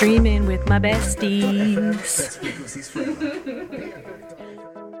frequencies Streaming with my forever. besties. Best frequencies forever.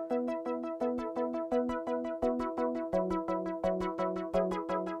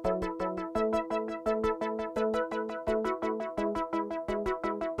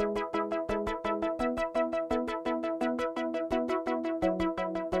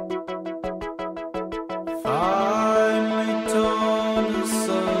 Finally torn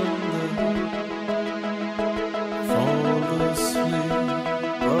asunder, fall asleep,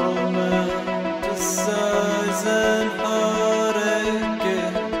 romanticizing heartache.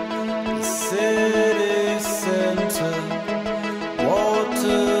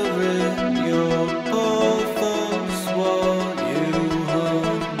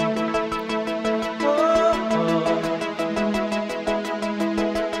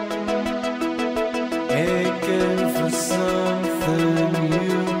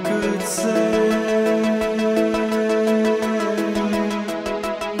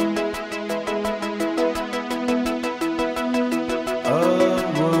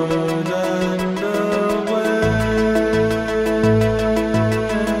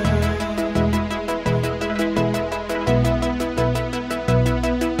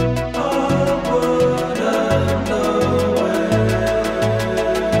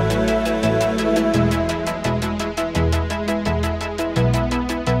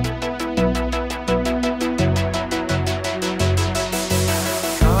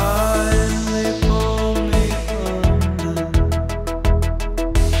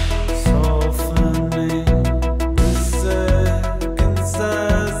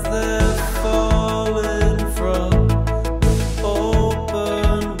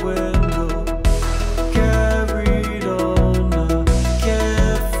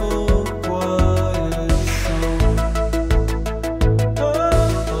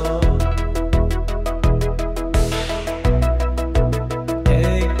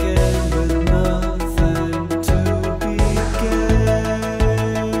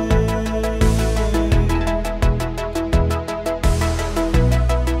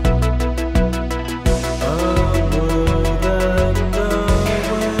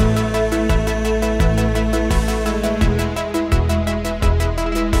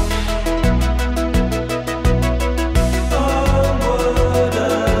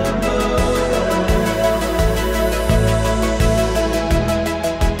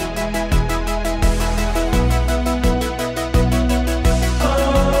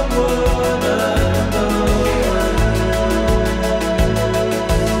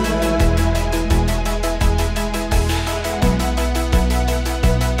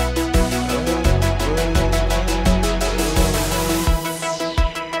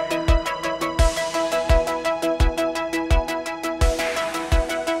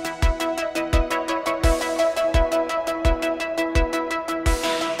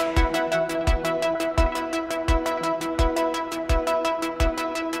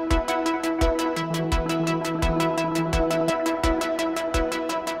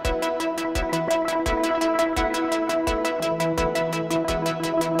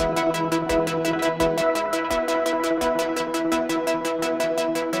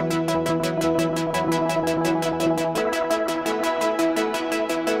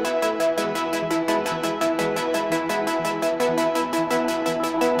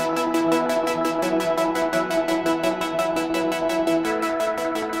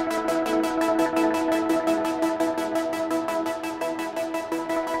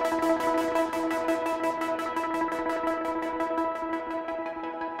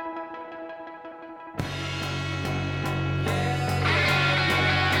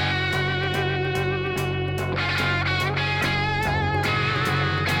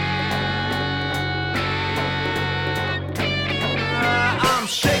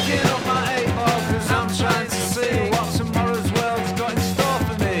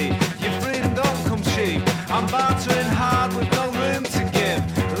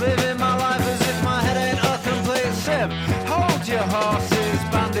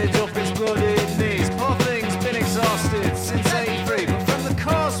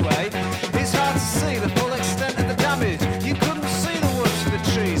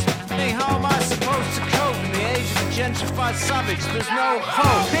 like savage, there's no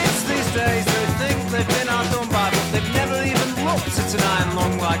hope. Kids these days, they think they've been outdone by, but they've never even looked at an iron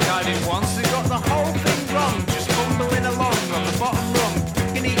lung like I did once. They got the whole thing wrong, just bumbling along on the bottom rung,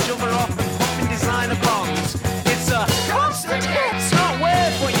 picking each other off and popping designer bongs. It's a constant hit, it's not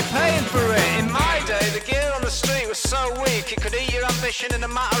weird what you're paying for it. In my day, the gear on the street was so weak, it could eat your ambition in a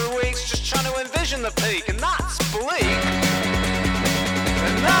matter of weeks, just trying to envision the peak, and that's bleak.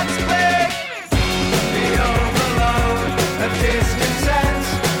 And that's big. The overload of discontent,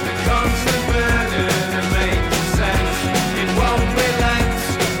 the constant burden of making sense. It won't relent,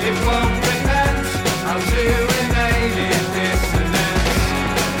 it won't repent, how to remain in dissonance.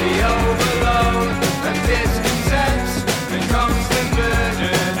 The overload of discontent, the constant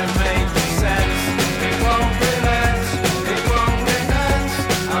burden of making sense. It won't relent, it won't repent,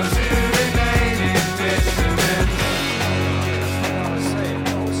 how to remain in dissonance.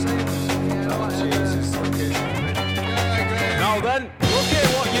 Now then, look here,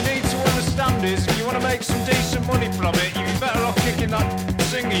 what you need to understand is if you want to make some decent money from it, you'd be better off kicking that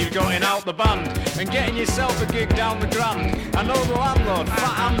singer you've got in out the band and getting yourself a gig down the Grand. I know the landlord,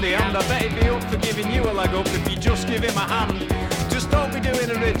 Fat Andy, and I bet he'd be up for giving you a leg up if you just give him a hand. Just don't be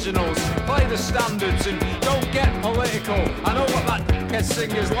doing originals, play the standards and don't get political. I know what that dickhead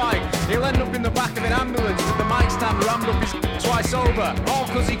singer's like. He'll end up in the back of an ambulance with the mic stand rammed up his twice over, all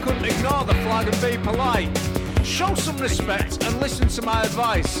because he couldn't ignore the flag and be polite. Show some respect and listen to my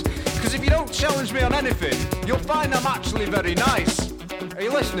advice, because if you don't challenge me on anything, you'll find I'm actually very nice. Are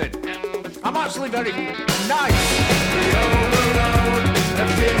you listening? I'm actually very nice. The overload of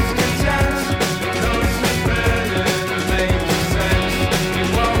discontent, the constant burden of making sense. It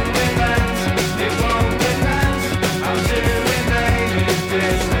won't relent, it won't repent, how to remain in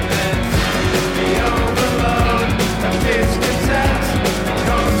dissonance. The overload of discontent, the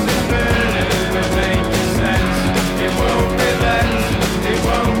constant burden of making sense. It won't relent, it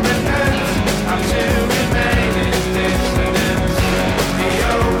won't repent, how to remain in dissonance. The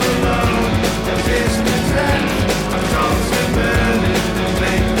overload of discontent, a constant burden of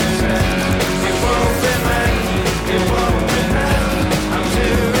making sense. It won't relent, it won't repent, how to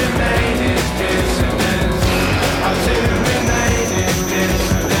remain in dissonance. How to remain in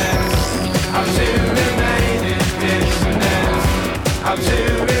dissonance. How to remain in dissonance. How to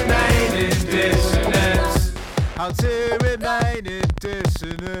remain in dissonance. How to remain in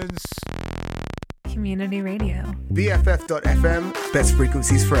dissonance. Community radio. BFF.FM, best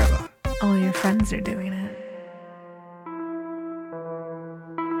frequencies forever. All your friends are doing it.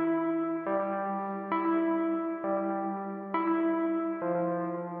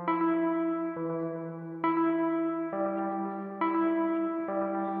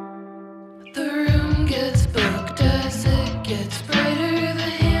 The room gets booked as it gets brighter. The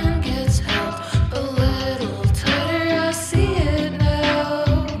hand gets held a little tighter. I see it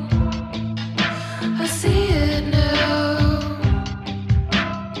now. I see it now.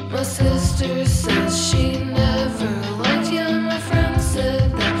 My sister says she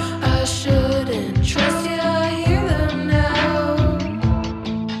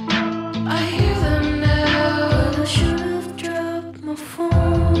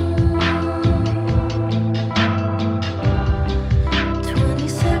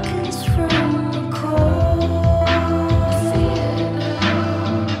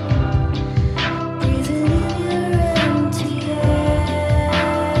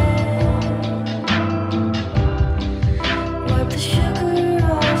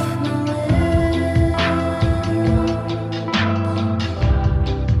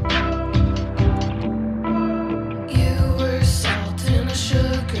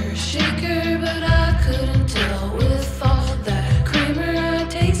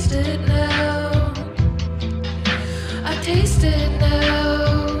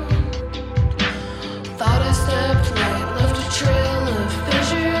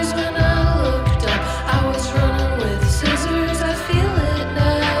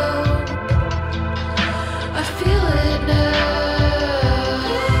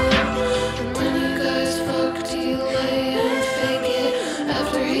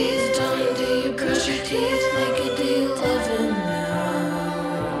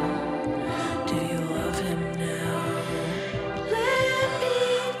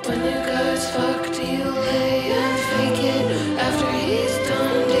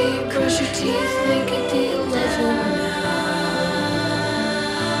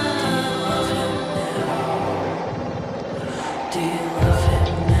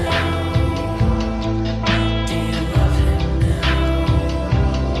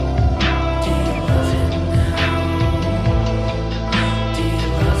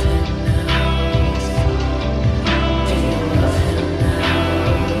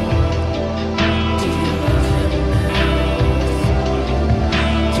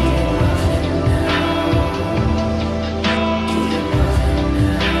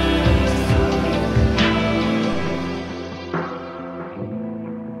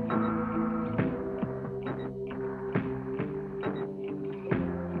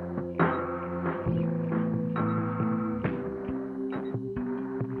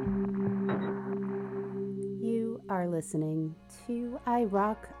listening to I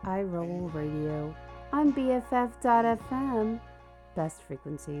Rock, I Roll Radio on BFF.FM. Best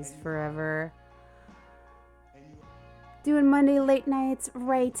frequencies forever. Doing Monday late nights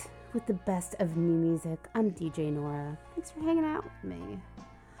right with the best of new music. I'm DJ Nora. Thanks for hanging out with me.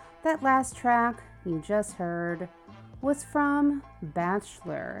 That last track you just heard was from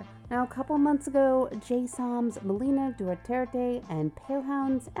Bachelor. Now, a couple months ago, J-Som's Melina Duarte and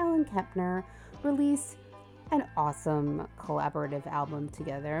Palehound's Ellen Kepner released an awesome collaborative album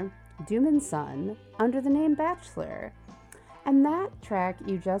together, Doom and Son, under the name Bachelor. And that track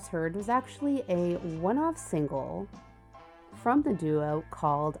you just heard was actually a one-off single from the duo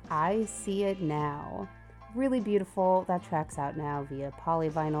called I See It Now. Really beautiful. That track's out now via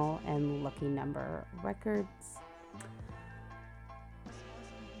Polyvinyl and Lucky Number Records.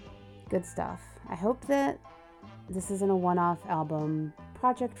 Good stuff. I hope that this isn't a one-off album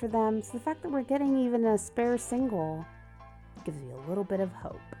project for them, so the fact that we're getting even a spare single gives me a little bit of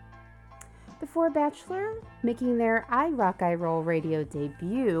hope. Before Bachelor, making their I Rock, I Roll Radio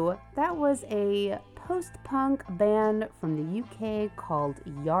debut, that was a post-punk band from the UK called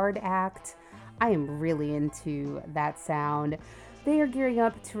Yard Act. I am really into that sound. They are gearing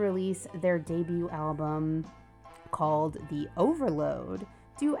up to release their debut album called The Overload,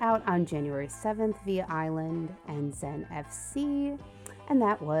 due out on January 7th via Island and Zen FC, and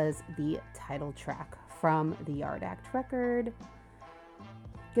that was the title track from the Yard Act record.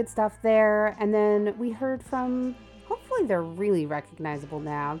 Good stuff there. And then we heard from, hopefully they're really recognizable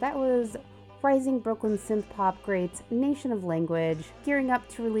now, that was rising Brooklyn synth pop greats Nation of Language, gearing up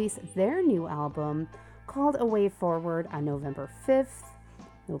to release their new album called A Way Forward on November 5th.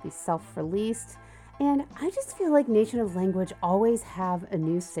 It will be self-released. And I just feel like Nation of Language always have a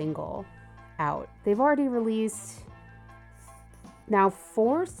new single out. They've already released now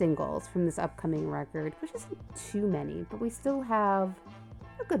 4 singles from this upcoming record, which isn't too many, but we still have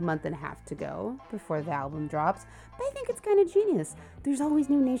a good month and a half to go before the album drops. But I think it's kind of genius. There's always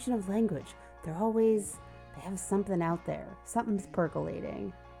new Nation of Language. They have something out there. Something's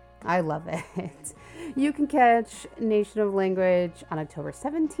percolating. I love it. You can catch Nation of Language on October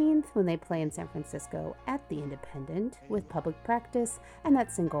 17th when they play in San Francisco at the Independent with Public Practice, and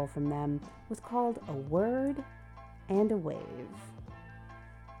that single from them was called A Word and a Wave.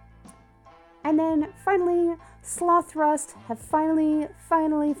 And then finally, Sloth Rust have finally,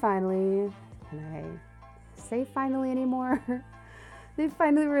 can I say finally anymore? They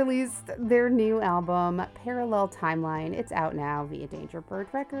finally released their new album, Parallel Timeline. It's out now via Danger Bird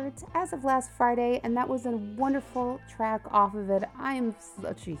Records as of last Friday, and that was a wonderful track off of it. I am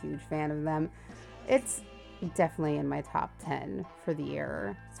such a huge fan of them. It's definitely in my top 10 for the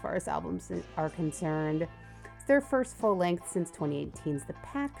year as far as albums are concerned. It's their first full length since 2018's The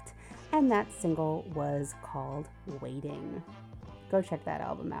Pact, and that single was called Waiting. Go check that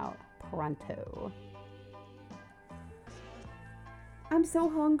album out pronto. I'm so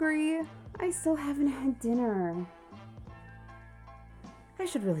hungry. I still haven't had dinner. I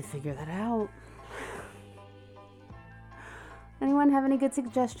should really figure that out. Anyone have any good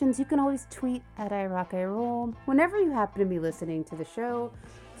suggestions? You can always tweet at iRockIRoll. Whenever you happen to be listening to the show,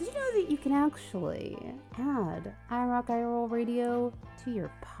 did you know that you can actually add iRockIRoll Radio to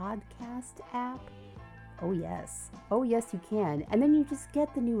your podcast app? Oh yes, you can. And then you just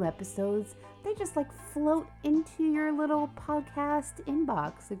get the new episodes. They just like float into your little podcast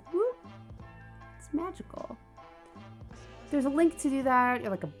inbox. Like, whoop, it's magical. There's a link to do that,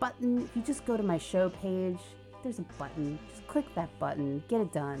 or like a button. If you just go to my show page, there's a button. Just click that button, get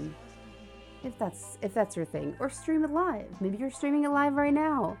it done. If that's your thing. Or stream it live. Maybe you're streaming it live right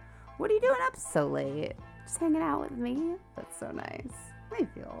now. What are you doing up so late? Just hanging out with me? That's so nice. I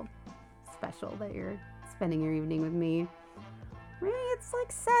feel special that you're spending your evening with me. Maybe it's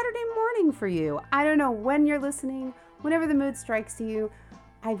like Saturday morning for you. I don't know when you're listening, whenever the mood strikes you.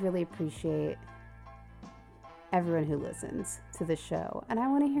 I really appreciate everyone who listens to the show, and I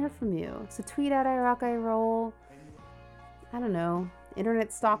want to hear from you. So tweet at iRockIRoll. I don't know,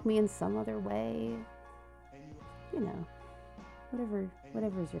 internet stalk me in some other way. You know,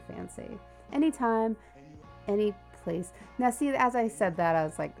 whatever is your fancy. Anytime, any place. Now see, as I said that, I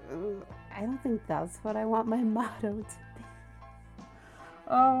was like, I don't think that's what I want my motto to be.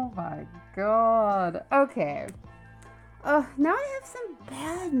 Oh my god. Okay. Now I have some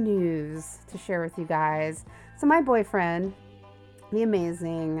bad news to share with you guys. So my boyfriend, the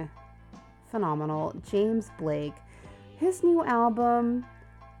amazing, phenomenal James Blake, his new album,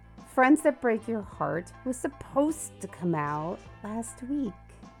 Friends That Break Your Heart, was supposed to come out last week.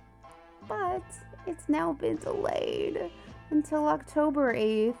 But it's now been delayed until October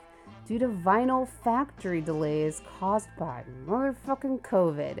 8th due to vinyl factory delays caused by motherfucking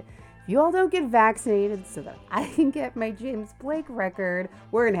COVID. If you all don't get vaccinated so that I can get my James Blake record,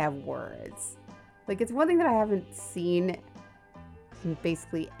 we're gonna have words. Like, it's one thing that I haven't seen in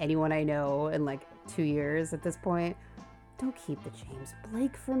basically anyone I know in like 2 years at this point. Don't keep the James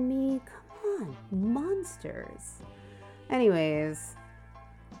Blake from me. Come on, monsters. Anyways,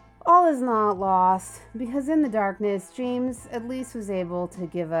 all is not lost, because in the darkness, James at least was able to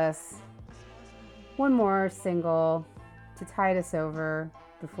give us one more single to tide us over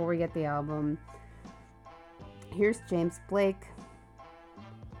before we get the album. Here's James Blake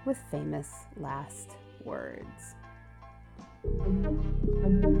with Famous Last Words.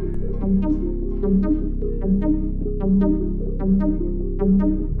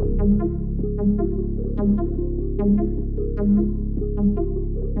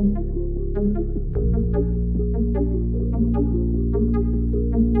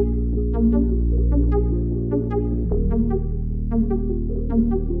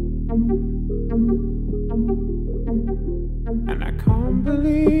 And I can't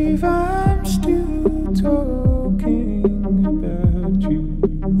believe I'm still talking about you,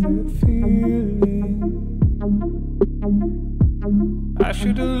 that feeling. I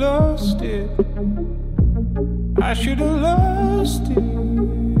should have lost it. I should have lost it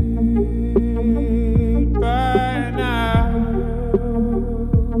by now.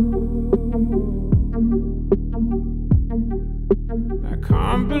 I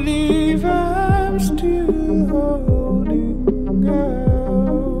can't believe I'm still holding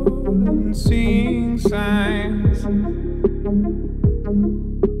out and seeing signs.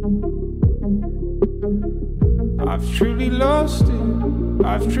 I've truly lost it.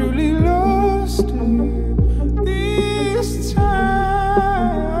 I've truly lost it this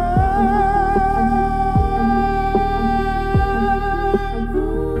time.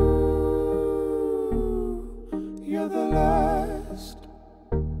 Ooh, you're the last.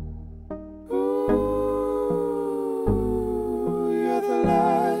 Ooh, you're the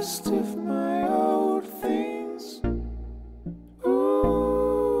last of my old things.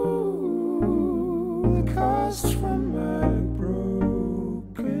 Ooh, the cost from my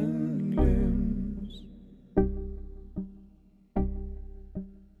broken limbs.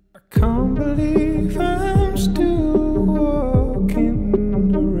 I can't believe I'm still walking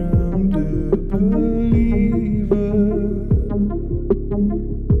around a believer.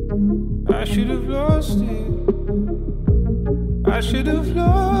 I should have lost it. I should have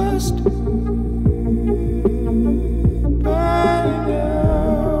lost it by now.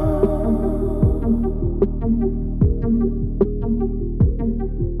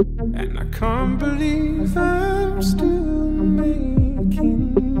 And I can't believe I'm still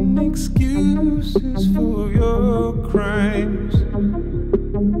making excuses for your crimes.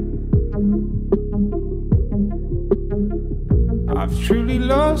 I've truly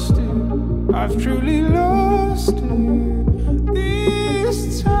lost it. I've truly lost it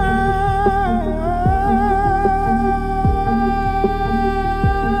this time.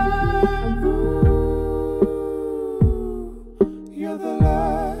 Ooh, you're the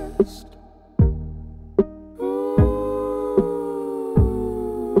last. Ooh,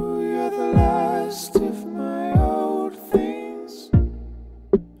 you're the last of my old things.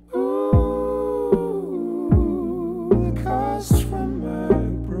 Ooh, the cost from my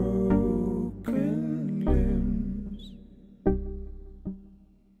broken limbs.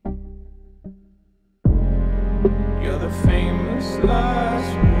 You're the famous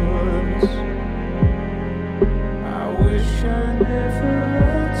last words. I wish I never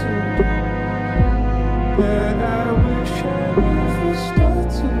uttered, that I wish I never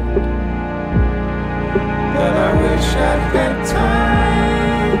started, that I wish I'd had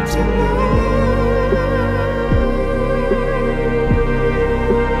time to know.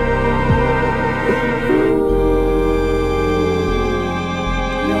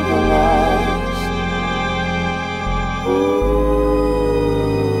 You're the last.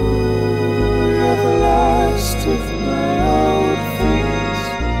 You're the last of my old things.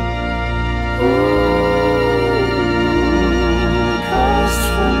 Cast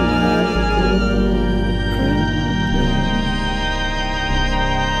from my broken limbs.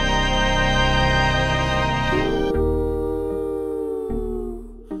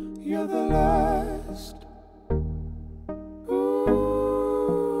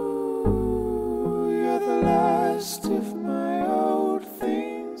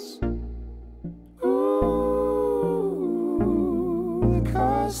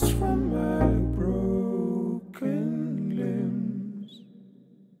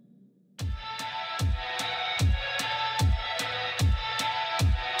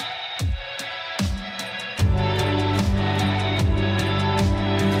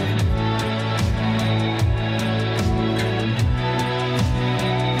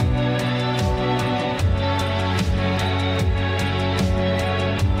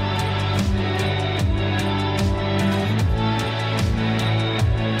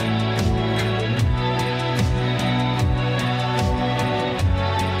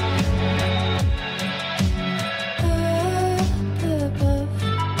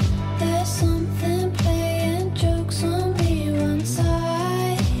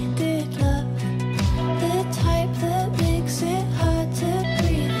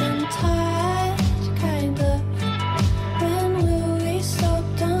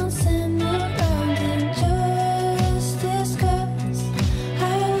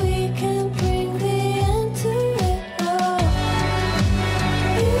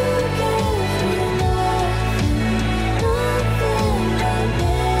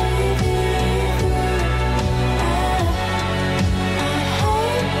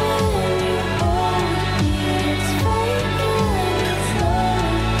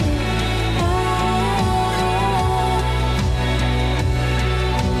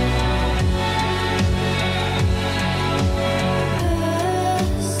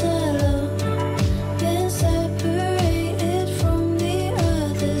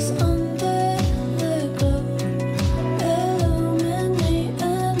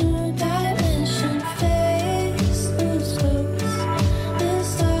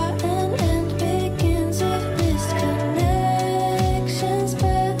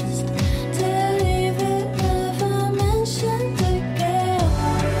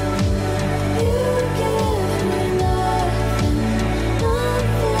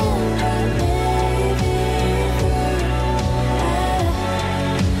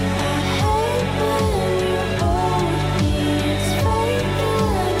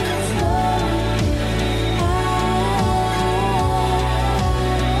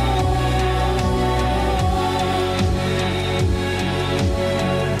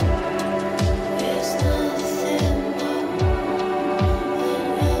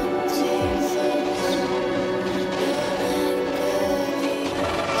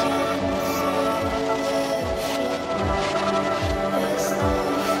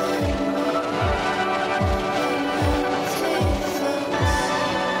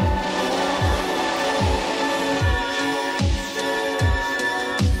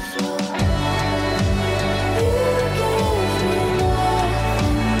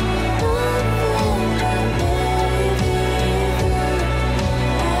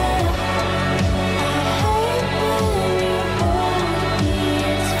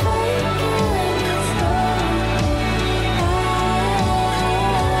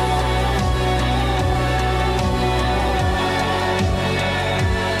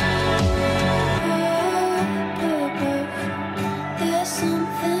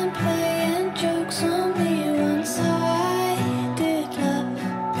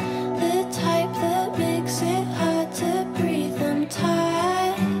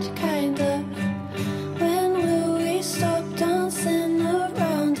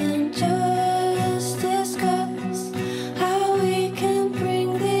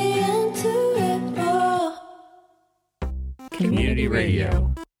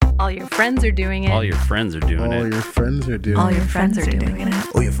 Radio. All your friends are doing it. All your friends are doing All it. your friends are doing All it. your friends are doing it.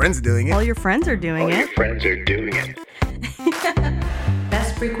 All your friends are doing it. All your friends are doing it. Friends are doing it.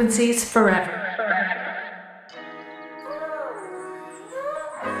 Best frequencies forever.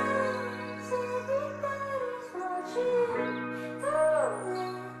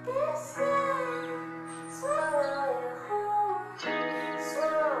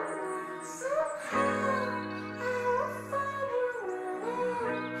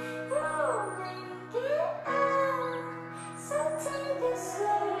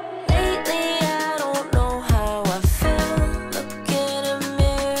 Lately, I don't know how I feel. Look in a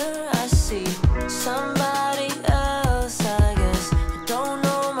mirror, I see somebody else. I guess I don't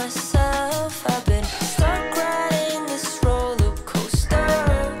know myself. I've been stuck riding this roller coaster.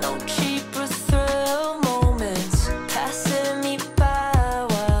 No cheaper thrill moments passing me by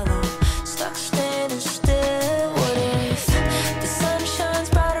while I'm stuck standing still. What if the sun shines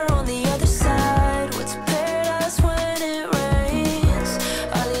brighter on the other side? What's paradise when it rains?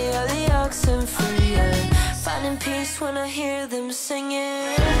 All the oxen free and finding peace when I hear them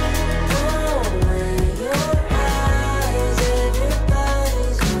singing. Open your eyes,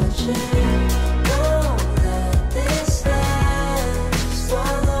 everybody's watching. Don't let this last.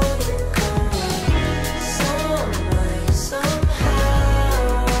 Swallow your pride. Some way,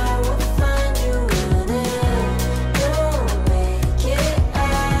 somehow, I will find you running. You'll make it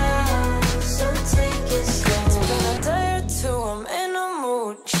out, so take it slow. It's been a day or two, I'm in a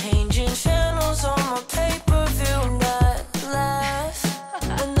mood, changing channels on my pay-per-view. Not laugh,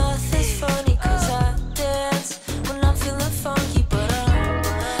 but nothing's funny 'cause I dance when I'm feeling funky. But I'm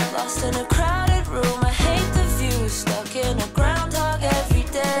lost in a crowded room. I hate the view, stuck in a groundhog every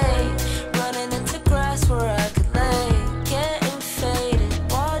day, running into grass where I could lay, getting faded,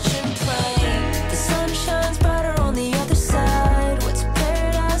 watching play. The sun shines brighter on the other side. What's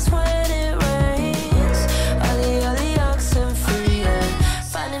paradise when it rains? All the oxen free and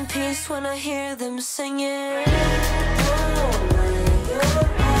finding peace when I hear them singing. Open your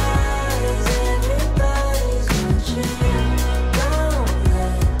eyes, everybody's watching. Don't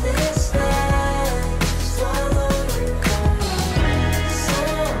let this last. Swallow your pride.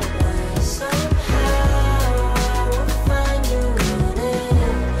 Some way, somehow, I will find you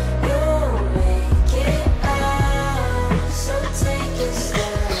running. You'll make it out, so take it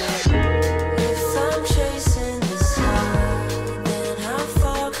slow. If I'm chasing this high, then how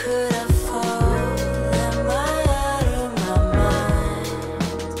far could I fall? Am I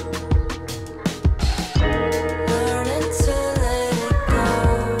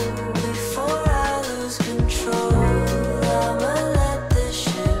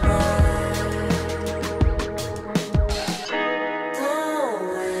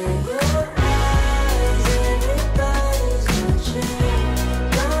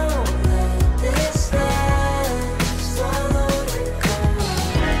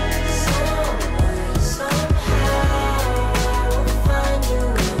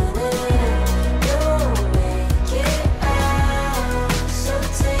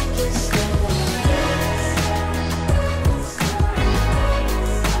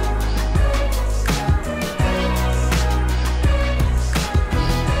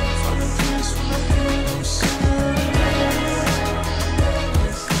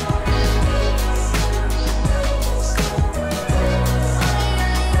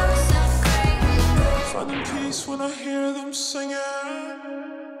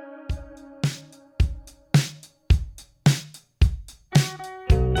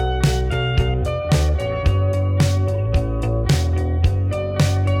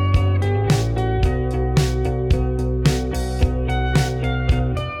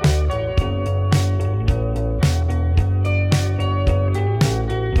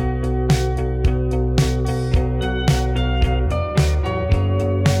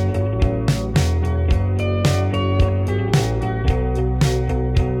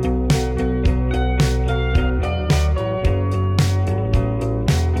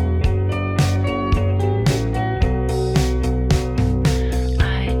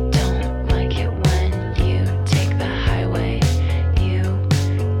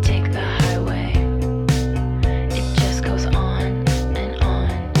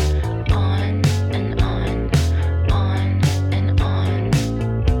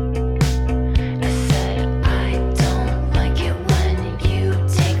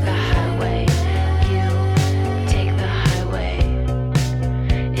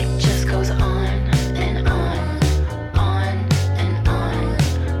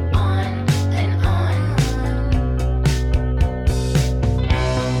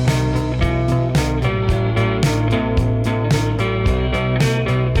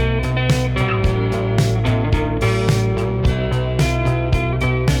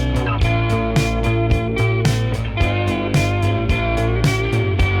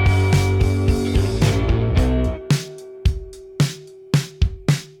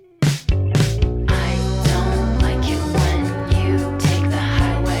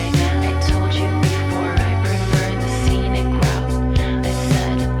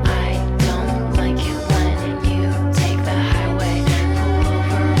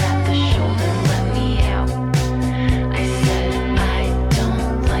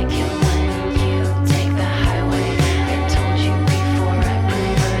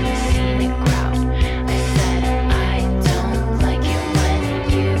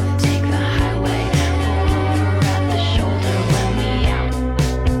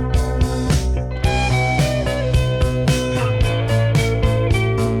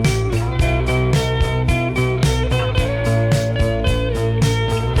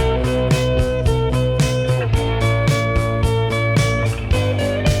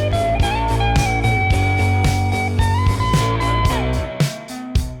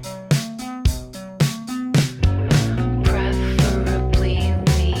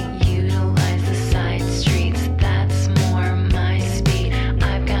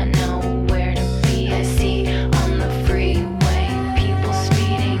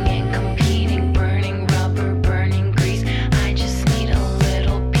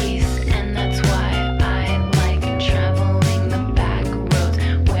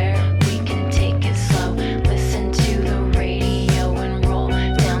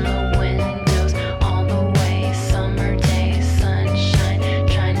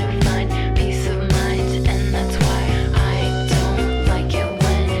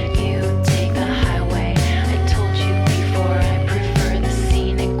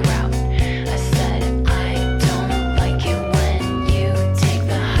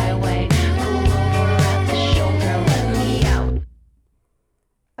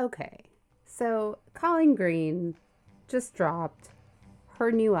Colleen Green just dropped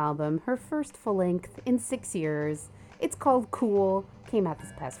her new album, her first full length in 6 years. It's called Cool, came out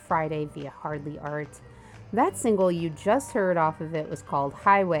this past Friday via Hardly Art. That single you just heard off of it was called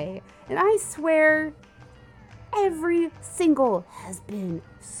Highway, and I swear every single has been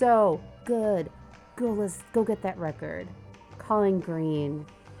so good. Go get that record. Colleen Green.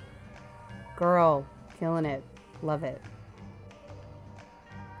 Girl, killing it. Love it.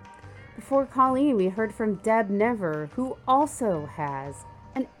 Before Colleen, we heard from Deb Never, who also has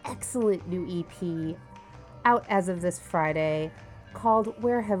an excellent new EP out as of this Friday called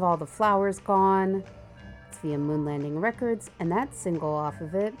Where Have All the Flowers Gone? It's via Moon Landing Records, and that single off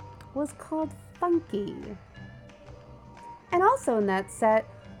of it was called Funky. And also in that set,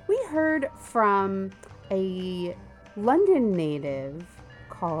 we heard from a London native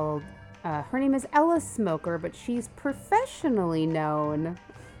called, her name is Ella Smoker, but she's professionally known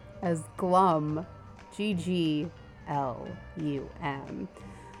as Glum, Gglum.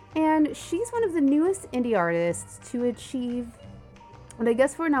 And she's one of the newest indie artists to achieve what I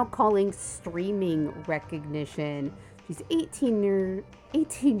guess we're now calling streaming recognition. She's 18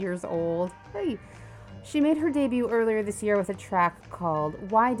 years old. Hey. She made her debut earlier this year with a track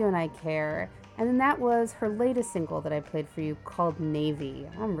called Why Don't I Care? And then that was her latest single that I played for you called Navy.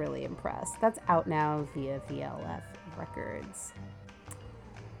 I'm really impressed. That's out now via VLF Records.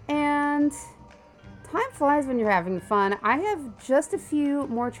 And time flies when you're having fun. I have just a few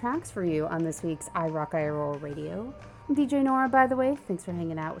more tracks for you on this week's I Rock I Roll Radio. I'm DJ Nora, by the way. Thanks for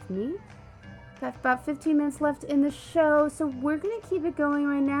hanging out with me. Got about 15 minutes left in the show, so we're going to keep it going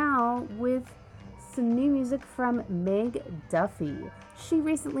right now with some new music from Meg Duffy. She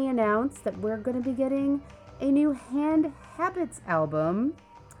recently announced that we're going to be getting a new Hand Habits album.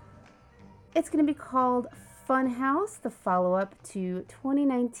 It's going to be called Funhouse, the follow-up to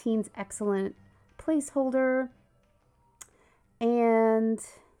 2019's excellent Placeholder. And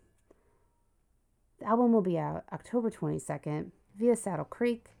the album will be out October 22nd via Saddle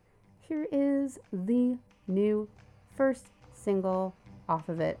Creek. Here is the new first single off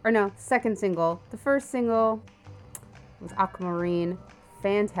of it. Or no, second single. The first single was Aquamarine.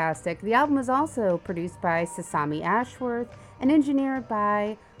 Fantastic. The album is also produced by Sasami Ashworth and engineered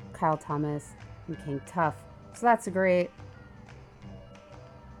by Kyle Thomas and King Tuff. So that's a great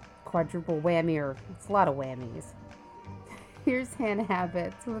quadruple whammy. It's a lot of whammies. Here's Hand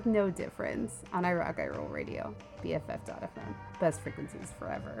Habits with No Difference on I Rock I Roll Radio, BFF.FM. Best frequencies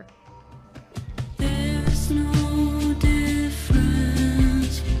forever. There's no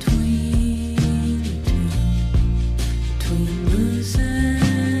difference between losing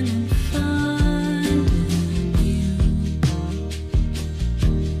and finding you.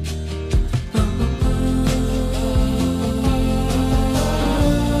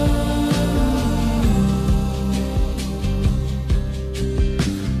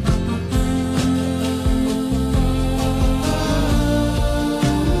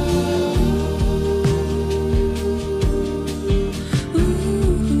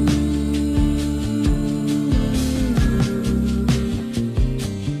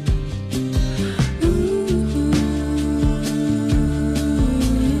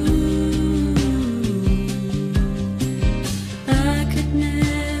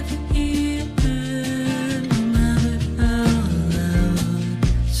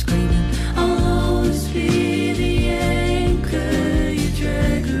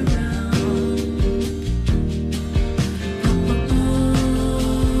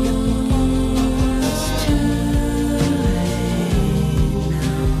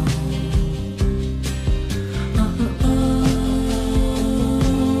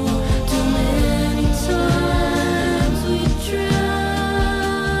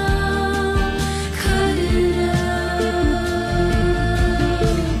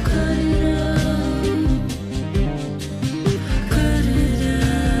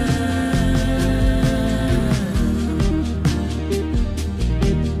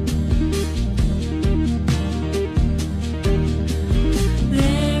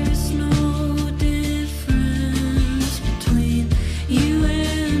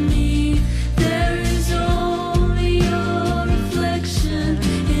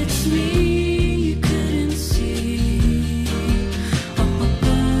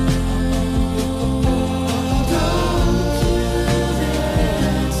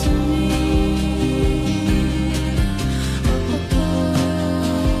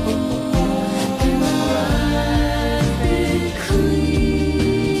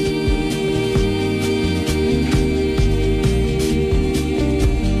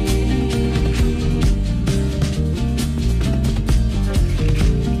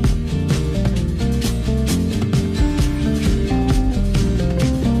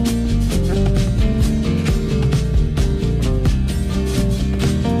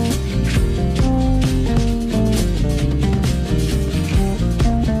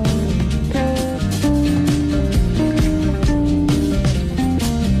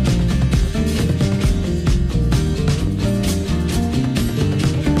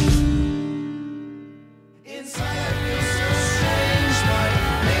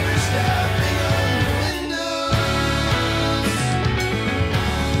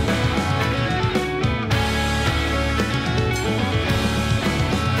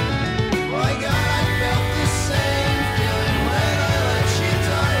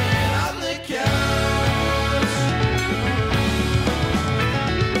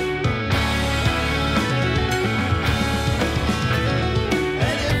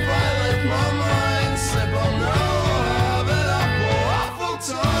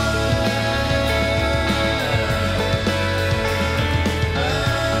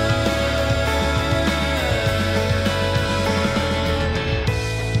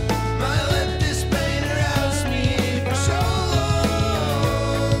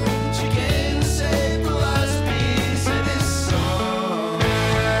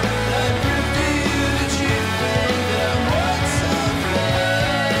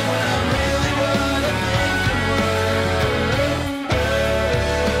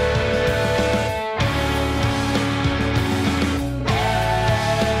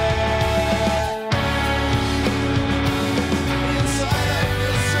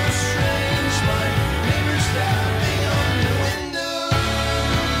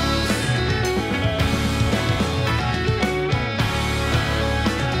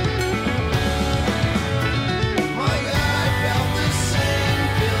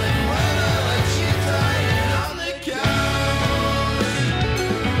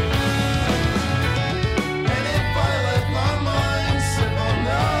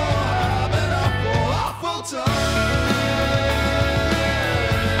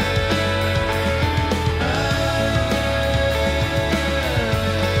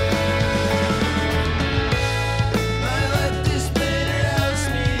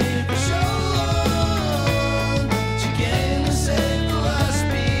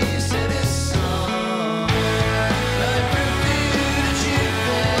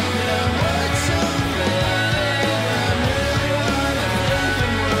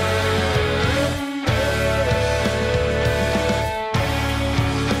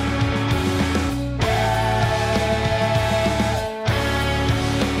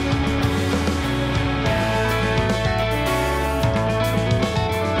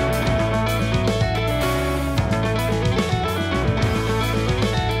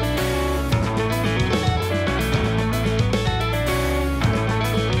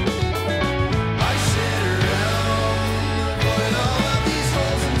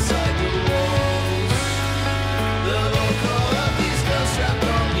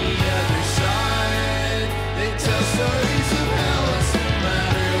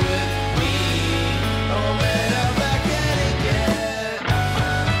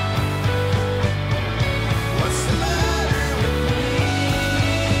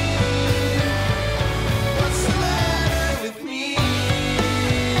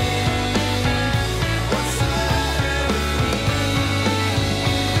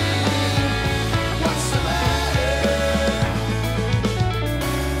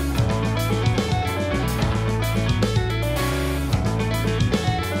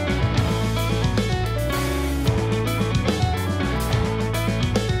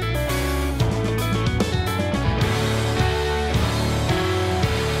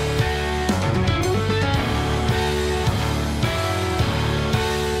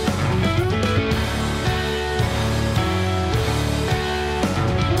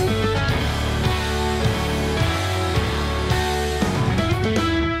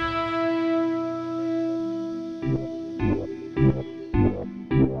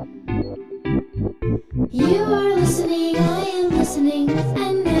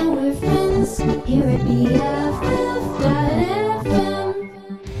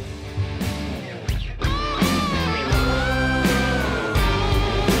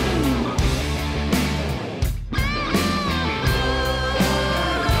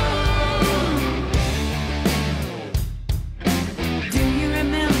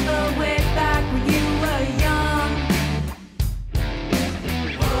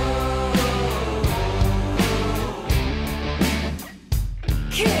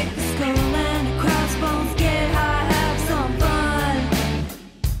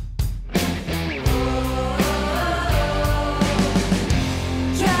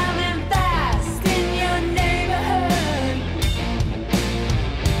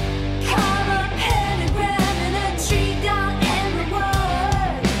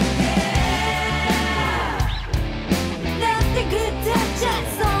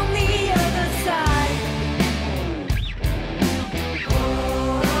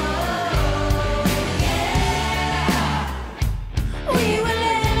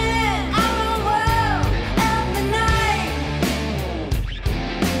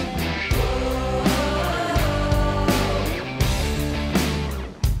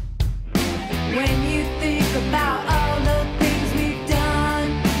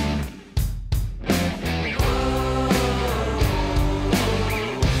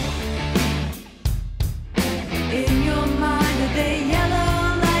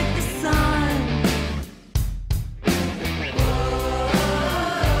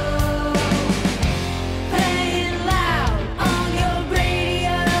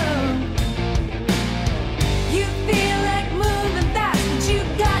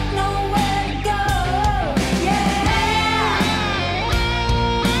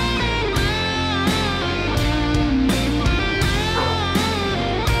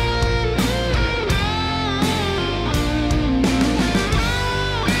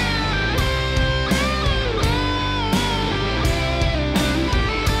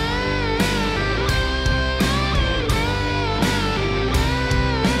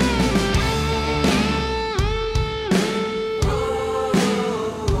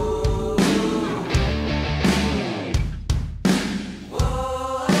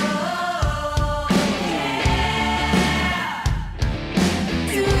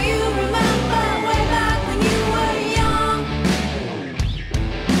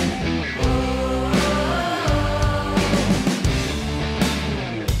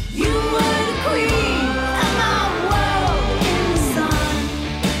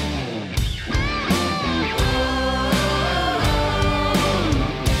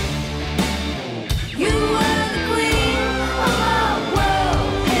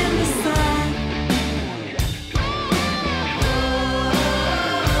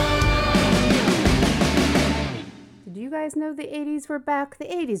 know the 80s were back. The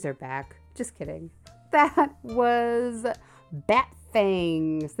 80s are back. Just kidding. That was Bat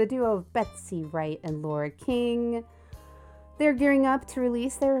Fangs, the duo of Betsy Wright and Laura King. They're gearing up to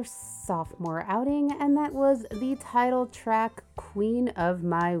release their sophomore outing, and that was the title track, Queen of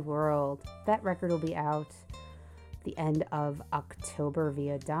My World. That record will be out the end of October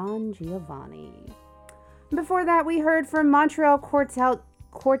via Don Giovanni. Before that, we heard from Montreal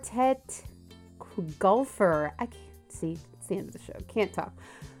Quartet Golfer. I can't see. It's the end of the show. Can't talk.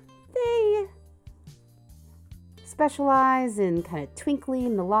 They specialize in kind of twinkly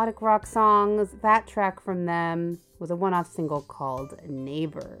melodic rock songs. That track from them was a one-off single called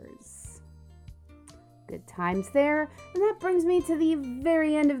Neighbors. Good times there. And that brings me to the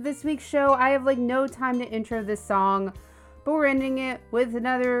very end of this week's show. I have no time to intro this song, but we're ending it with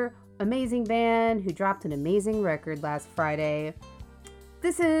another amazing band who dropped an amazing record last Friday.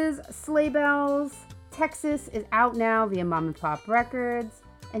 This is Sleigh Bells. Texas is out now via Mom and Pop Records.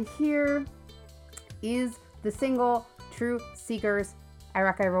 And here is the single True Seekers. I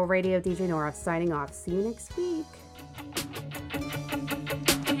Rock I Roll Radio, DJ Nora signing off. See you next week.